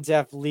more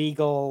in-depth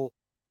legal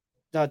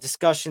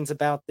discussions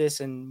about this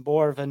and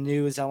more of a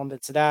news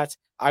element to that,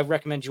 I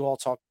recommend you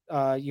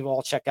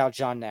all check out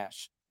John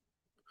Nash.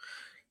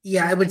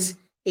 Yeah, I would say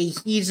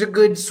he's a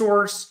good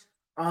source,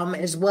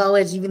 as well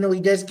as, even though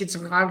he does get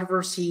some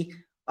controversy,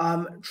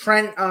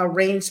 Trent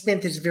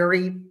Rainsmith is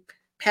very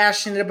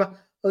passionate about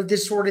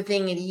this sort of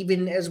thing, and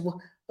even as well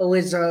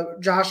as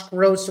Josh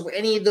Gross. So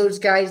any of those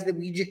guys that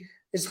we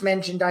just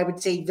mentioned, I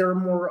would say they're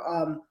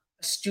more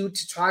astute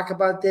to talk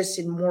about this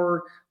and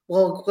more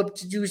well equipped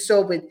to do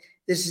so. But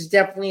this is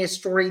definitely a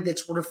story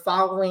that's worth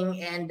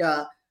following, and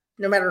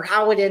no matter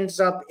how it ends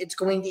up, it's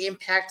going to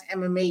impact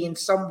MMA in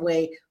some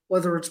way.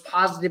 Whether it's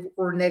positive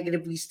or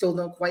negative, we still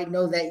don't quite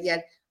know that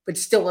yet, but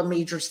still a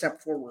major step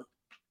forward.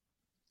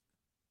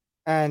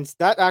 And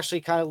that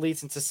actually kind of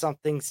leads into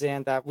something,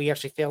 Zan, that we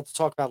actually failed to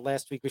talk about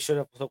last week. We should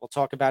have, we'll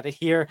talk about it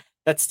here.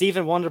 That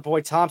Stephen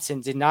Wonderboy Thompson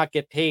did not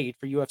get paid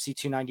for UFC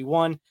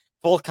 291.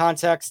 Full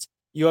context,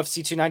 UFC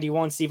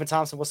 291, Stephen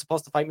Thompson was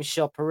supposed to fight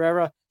Michel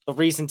Pereira. The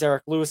reason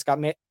Derek Lewis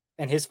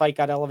and his fight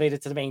got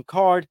elevated to the main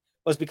card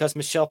was because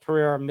Michel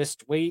Pereira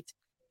missed weight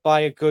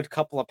by a good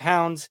couple of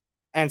pounds.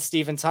 And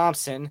Stephen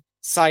Thompson,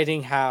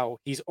 citing how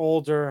he's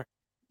older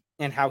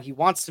and how he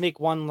wants to make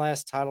one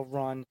last title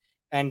run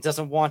and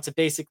doesn't want to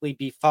basically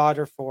be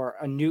fodder for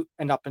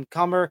an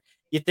up-and-comer.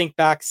 You think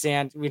back,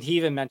 Sand, when he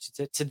even mentioned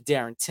it, to the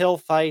Darren Till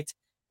fight,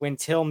 when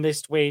Till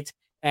missed weight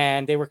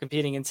and they were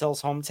competing in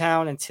Till's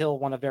hometown, and Till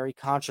won a very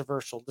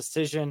controversial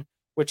decision,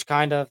 which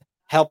kind of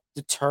helped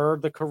deter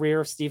the career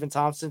of Stephen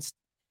Thompson,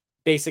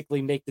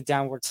 basically make the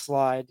downward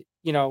slide,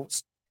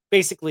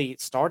 basically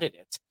started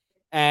it.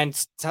 And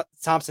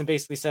Thompson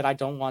basically said, I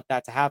don't want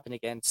that to happen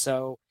again.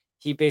 So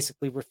he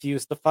basically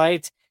refused the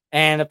fight.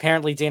 And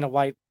apparently Dana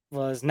White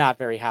was not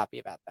very happy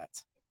about that.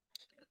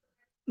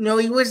 No,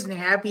 he wasn't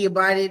happy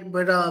about it,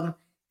 but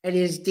at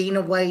his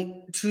Dana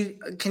White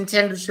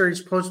Contender Series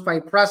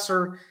post-fight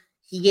presser,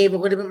 he gave a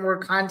little bit more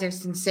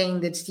context in saying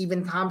that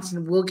Stephen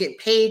Thompson will get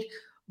paid,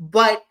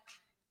 but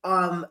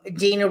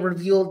Dana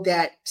revealed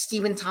that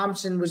Stephen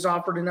Thompson was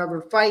offered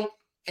another fight.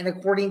 And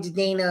according to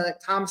Dana,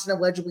 Thompson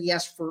allegedly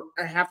asked for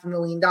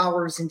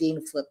 $500,000 and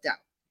Dana flipped out.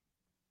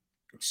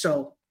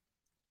 So.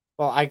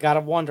 Well, I got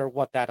to wonder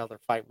what that other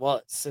fight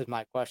was, is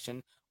my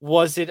question.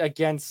 Was it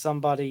against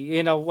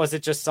somebody, was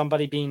it just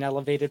somebody being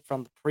elevated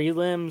from the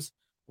prelims?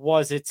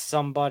 Was it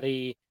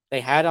somebody they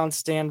had on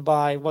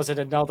standby? Was it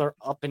another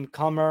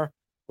up-and-comer,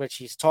 which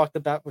he's talked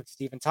about, which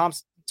Stephen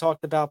Thompson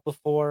talked about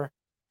before?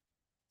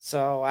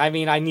 So, I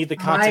mean, I need the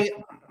context.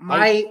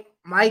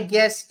 My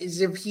guess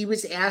is if he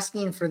was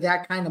asking for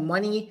that kind of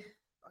money,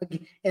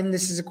 and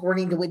this is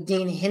according to what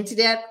Dana hinted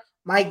at,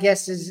 my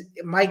guess is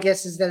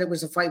that it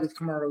was a fight with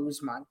Kamaru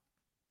Usman.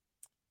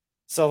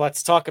 So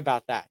let's talk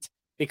about that,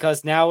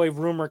 because now a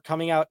rumor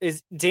coming out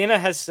is Dana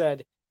has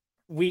said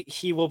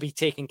he will be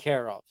taken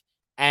care of,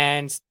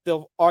 and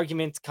the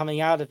argument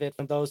coming out of it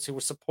from those who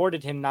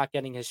supported him not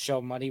getting his show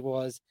money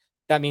was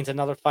that means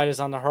another fight is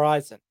on the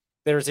horizon.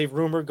 There's a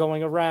rumor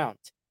going around.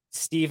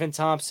 Stephen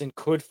Thompson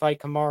could fight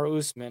Kamaru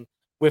Usman,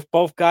 with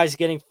both guys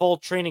getting full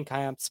training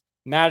camps,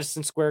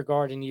 Madison Square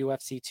Garden,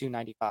 UFC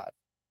 295.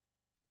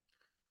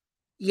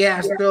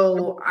 Yeah,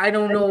 so I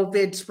don't know if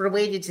it's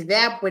related to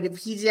that, but if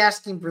he's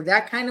asking for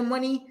that kind of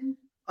money,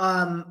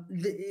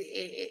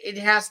 it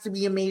has to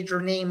be a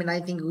major name, and I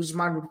think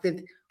Usman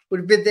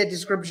would fit that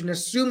description,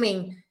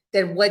 assuming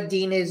that what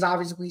Dana is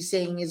obviously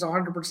saying is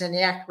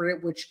 100%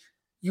 accurate, which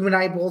you and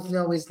I both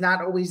know is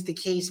not always the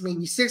case,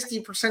 maybe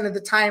 60% of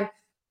the time.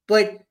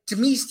 But to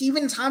me,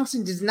 Stephen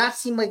Thompson does not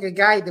seem like a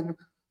guy that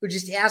would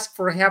just ask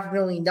for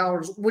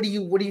 $500,000. What do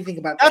you think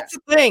about that? That's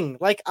the thing.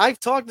 Like, I've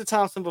talked to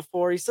Thompson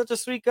before. He's such a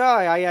sweet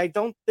guy. I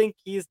don't think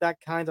he's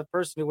that kind of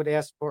person who would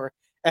ask for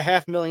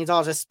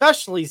 $500,000,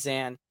 especially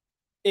Zan,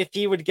 if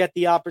he would get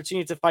the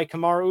opportunity to fight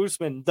Kamaru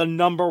Usman, the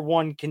number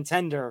one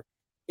contender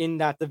in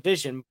that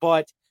division.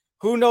 But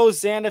who knows,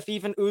 Zan, if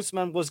even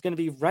Usman was going to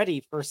be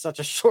ready for such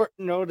a short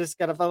notice,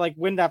 kind of like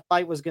when that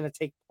fight was going to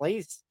take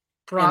place.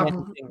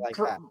 Probably,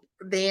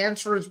 the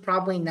answer is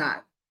probably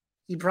not.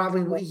 He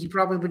probably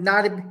would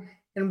not have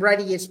been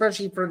ready,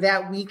 especially for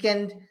that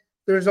weekend.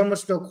 There's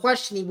almost no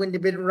question he wouldn't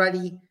have been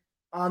ready.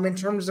 In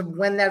terms of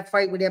when that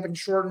fight would happen,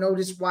 short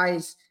notice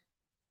wise,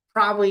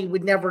 probably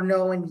would never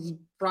know, and he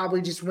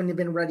probably just wouldn't have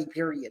been ready.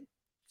 Period.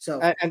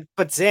 So,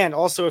 but Zan,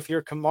 also, if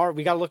you're Kamaru,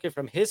 we got to look at it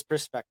from his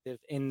perspective.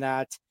 In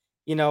that,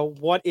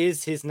 what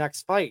is his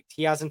next fight?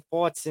 He hasn't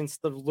fought since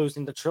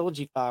losing the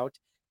trilogy bout.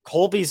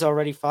 Colby's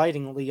already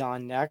fighting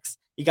Leon next.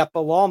 You got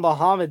Bilal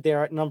Muhammad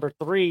there at number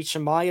 3.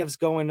 Chimaev's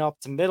going up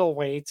to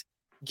middleweight.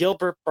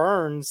 Gilbert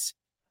Burns.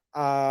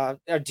 Do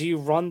you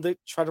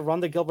try to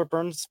run the Gilbert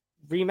Burns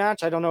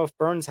rematch? I don't know if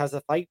Burns has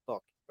a fight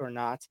book or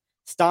not.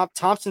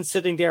 Thompson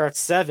sitting there at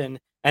 7,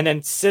 and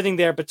then sitting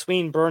there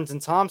between Burns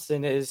and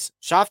Thompson is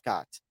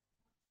Shafkat.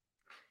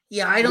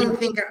 Yeah, I don't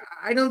think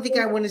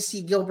I want to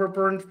see Gilbert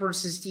Burns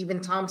versus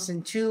Stephen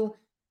Thompson too,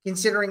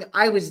 considering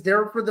I was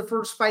there for the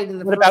first fight in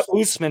the What first. about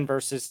Usman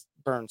versus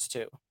Burns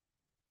too?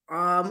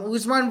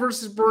 Usman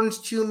versus Burns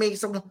too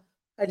makes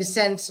a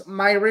sense.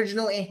 My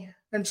original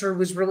answer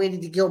was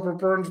related to Gilbert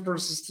Burns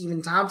versus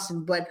Stephen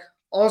Thompson, but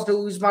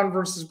also Usman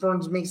versus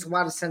Burns makes a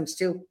lot of sense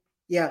too.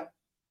 Yeah.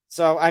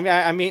 So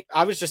I mean,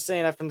 I was just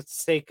saying that from the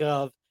sake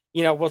of,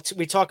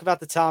 we talk about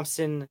the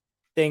Thompson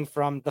thing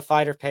from the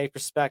fighter pay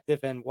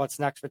perspective and what's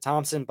next for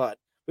Thompson, but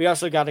we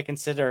also got to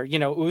consider,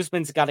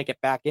 Usman's got to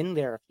get back in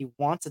there if he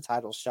wants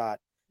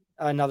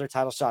another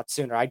title shot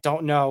sooner. I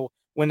don't know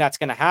when that's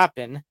going to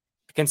happen,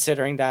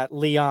 considering that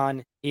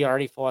Leon, he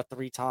already fought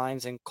 3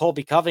 times, and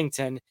Colby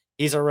Covington,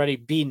 he's already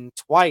beaten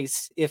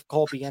twice if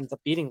Colby ends up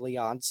beating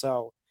Leon.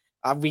 So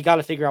we got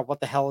to figure out what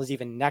the hell is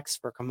even next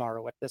for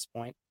Kamaru at this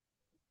point.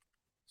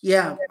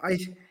 Yeah, I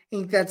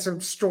think that's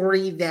a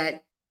story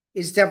that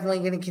is definitely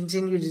going to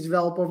continue to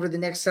develop over the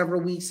next several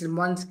weeks and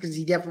months because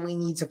he definitely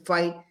needs a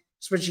fight,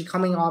 especially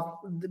coming off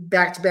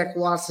back-to-back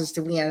losses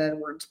to Leon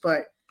Edwards.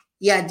 But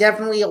yeah,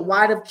 definitely a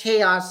lot of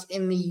chaos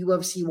in the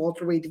UFC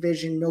welterweight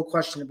division, no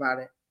question about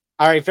it.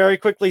 All right, very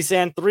quickly,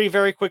 Zan, 3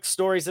 very quick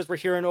stories as we're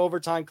here in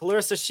overtime.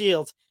 Clarissa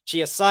Shields, she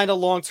has signed a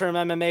long-term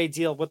MMA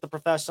deal with the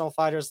Professional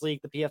Fighters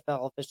League. The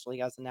PFL officially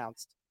has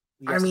announced.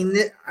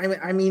 Yesterday.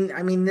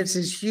 I mean, this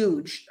is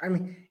huge. I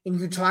mean, and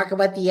you talk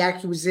about the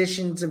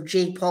acquisitions of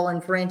Jake Paul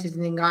and Francis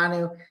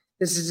Ngannou.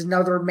 This is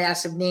another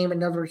massive name,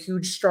 another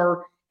huge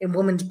star in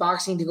women's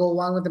boxing to go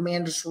along with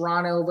Amanda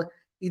Serrano.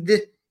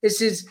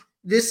 This is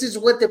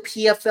what the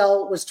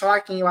PFL was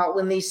talking about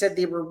when they said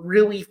they were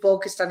really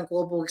focused on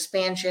global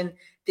expansion.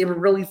 They were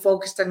really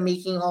focused on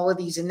making all of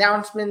these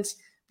announcements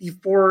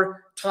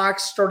before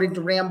talks started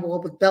to ramble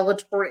up with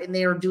Bellator, and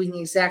they are doing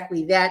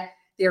exactly that.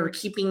 They are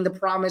keeping the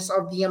promise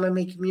of the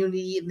MMA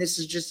community, and this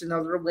is just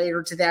another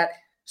layer to that.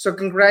 So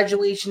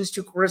congratulations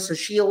to Clarissa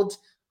Shields,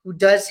 who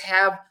does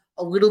have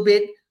a little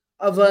bit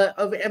of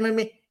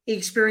MMA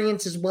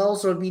experience as well.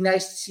 So it'd be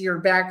nice to see her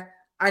back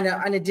on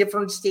a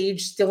different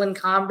stage, still in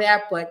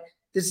combat. But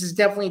this is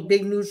definitely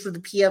big news for the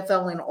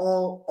PFL and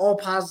all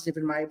positive,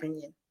 in my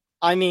opinion.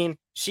 I mean,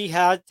 she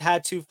had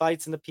 2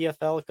 fights in the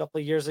PFL a couple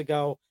of years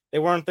ago. They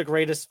weren't the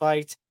greatest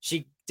fights.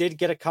 She did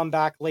get a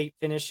comeback late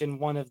finish in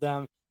one of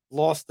them.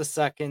 Lost the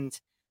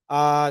second.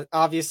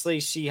 Obviously,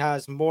 she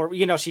has more,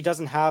 she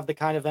doesn't have the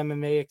kind of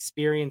MMA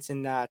experience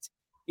in that,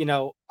 the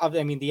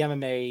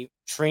MMA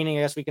training,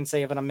 I guess we can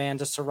say, of an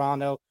Amanda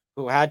Serrano,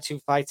 who had 2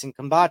 fights in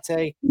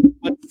Combate,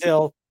 but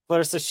still,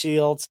 Clarissa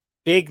Shields,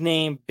 big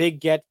name, big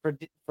get for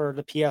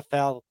the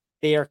PFL.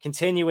 They are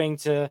continuing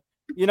to,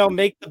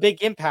 make the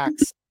big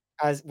impacts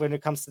as when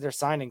it comes to their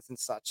signings and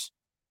such.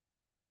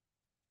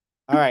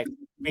 All right.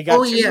 We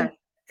got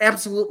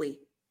absolutely.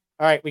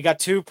 All right, we got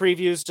 2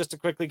 previews just to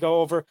quickly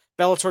go over.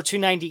 Bellator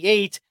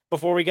 298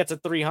 before we get to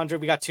 300.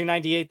 We got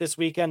 298 this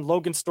weekend.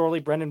 Logan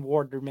Storley, Brendan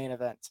Ward, their main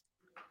event.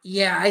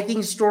 Yeah, I think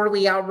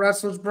Storley out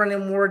wrestles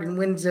Brendan Ward and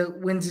wins a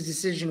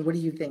decision. What do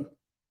you think?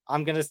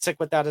 I'm going to stick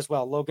with that as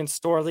well. Logan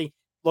Storley,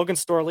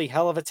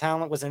 hell of a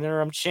talent, was an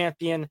interim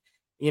champion.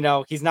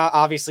 He's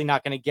obviously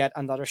not going to get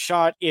another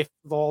shot if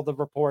all the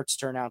reports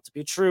turn out to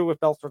be true, if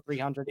Bellator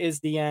 300 is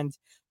the end.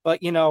 But,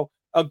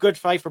 a good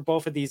fight for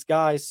both of these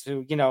guys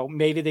who,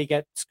 maybe they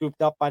get scooped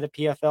up by the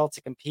PFL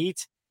to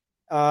compete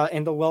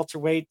in the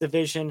welterweight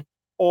division,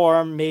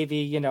 or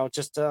maybe,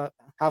 just to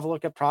have a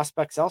look at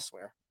prospects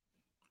elsewhere.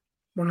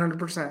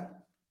 100%.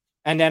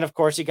 And then, of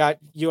course, you got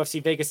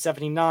UFC Vegas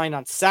 79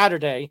 on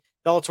Saturday.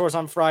 Bellator's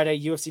on Friday,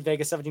 UFC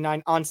Vegas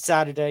 79 on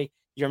Saturday.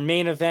 Your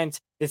main event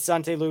is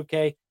Vicente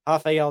Luque,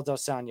 Rafael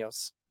Dos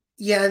Anjos.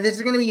 Yeah, this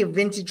is going to be a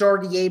vintage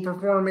RDA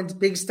performance.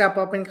 Big step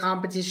up in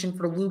competition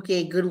for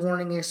Luque. Good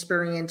learning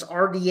experience.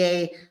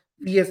 RDA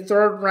via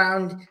 3rd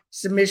round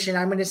submission.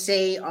 I'm going to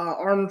say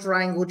arm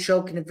triangle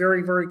choke in a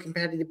very, very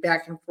competitive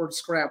back and forth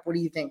scrap. What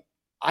do you think?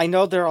 I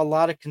know there are a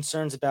lot of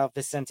concerns about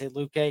Vicente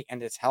Luque and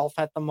his health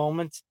at the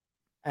moment.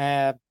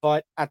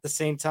 But at the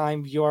same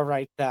time, you're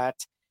right that,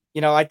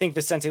 I think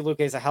Vicente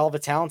Luque is a hell of a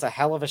talent, a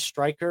hell of a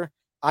striker.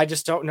 I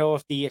just don't know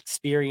if the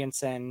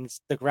experience and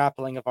the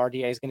grappling of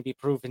RDA is going to be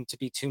proven to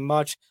be too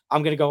much.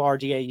 I'm going to go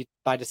RDA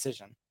by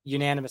decision,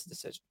 unanimous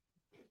decision.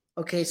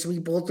 Okay, so we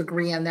both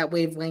agree on that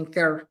wavelength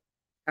there.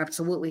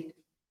 Absolutely.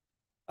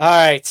 All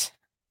right.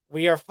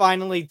 We are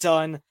finally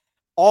done.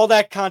 All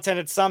that content,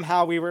 and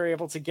somehow we were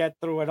able to get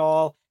through it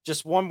all.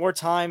 Just one more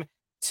time,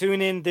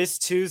 tune in this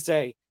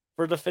Tuesday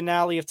for the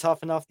finale of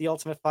Tough Enough, The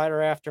Ultimate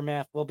Fighter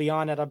Aftermath. We'll be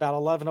on at about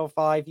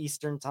 11:05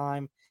 Eastern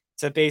Time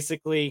to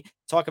basically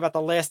talk about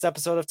the last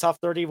episode of Tough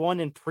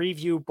 31 and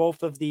preview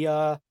both of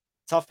the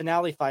Tough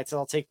finale fights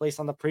that'll take place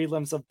on the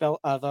prelims of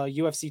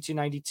UFC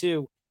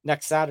 292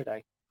 next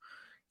Saturday.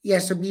 Yeah,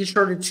 so be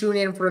sure to tune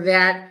in for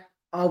that.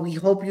 We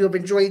hope you have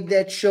enjoyed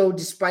that show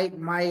despite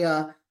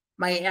my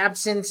my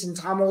absence and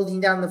Tom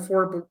holding down the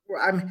fort, but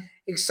I'm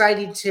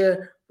excited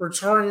to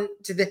return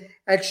to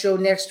that show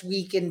next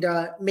week and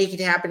make it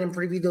happen and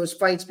preview those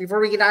fights. Before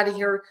we get out of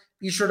here,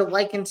 be sure to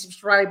like and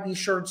subscribe. Be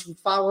sure to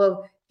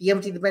follow the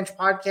Empty the Bench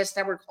Podcast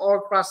Network all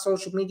across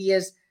social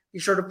medias. Be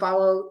sure to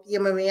follow the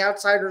MMA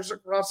Outsiders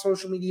across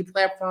social media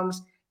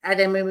platforms at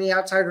MMA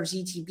Outsiders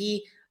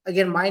ETB.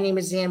 Again, my name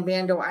is Zan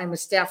Bando. I'm a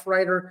staff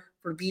writer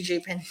for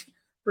BJPenn.com.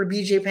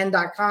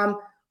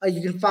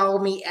 You can follow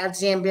me at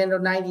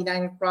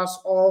Zambando99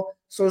 across all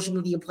social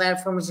media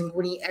platforms,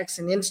 including X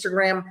and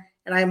Instagram.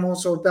 And I'm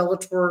also a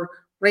Bellator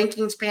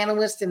rankings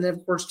panelist. And then,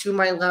 of course, to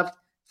my left,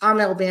 Tom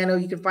Albano.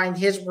 You can find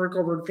his work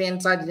over at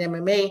Fansided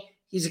MMA.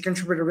 He's a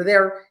contributor over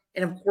there.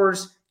 And, of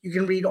course, you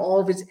can read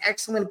all of his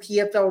excellent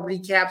PFL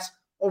recaps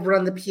over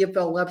on the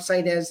PFL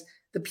website as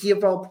the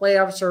PFL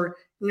playoffs are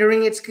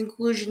nearing its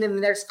conclusion in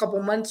the next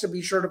couple months. So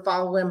be sure to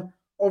follow him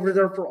over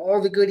there for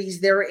all the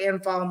goodies there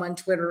and follow him on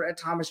Twitter at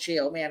Thomas J.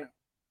 O'Mano.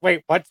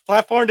 Wait, what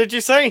platform did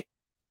you say?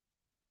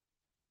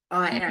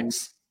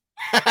 X.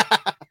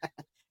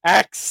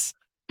 X.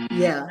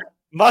 Yeah.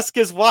 Musk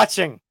is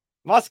watching.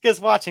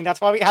 That's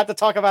why we had to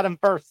talk about him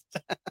first.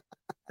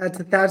 That's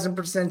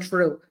 1,000%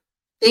 true.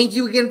 Thank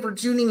you again for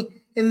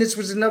tuning in. This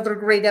was another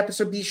great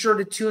episode. Be sure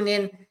to tune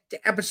in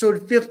to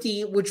episode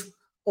 50, which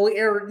will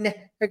air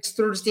next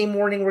Thursday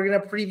morning. We're going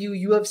to preview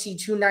UFC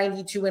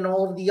 292 and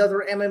all of the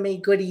other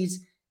MMA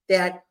goodies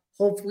that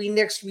hopefully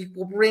next week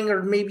will bring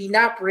or maybe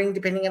not bring,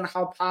 depending on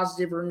how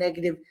positive or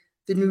negative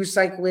the news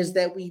cycle is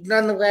that week.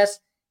 Nonetheless,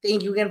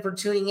 thank you again for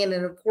tuning in.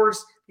 And of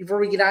course, before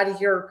we get out of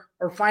here,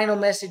 our final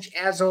message,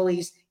 as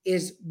always,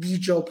 is be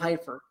Joe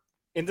Pyfer.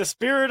 In the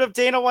spirit of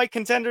Dana White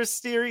Contenders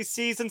Series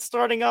season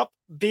starting up,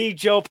 be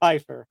Joe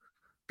Pyfer.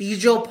 Be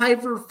Joe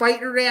Pyfer,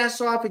 fight your ass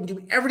off, and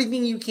do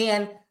everything you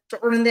can to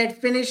earn that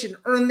finish and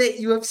earn that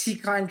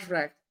UFC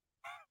contract.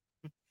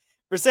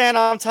 For Zan,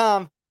 I'm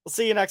Tom. We'll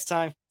see you next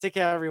time. Take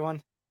care,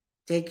 everyone.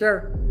 Take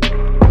care.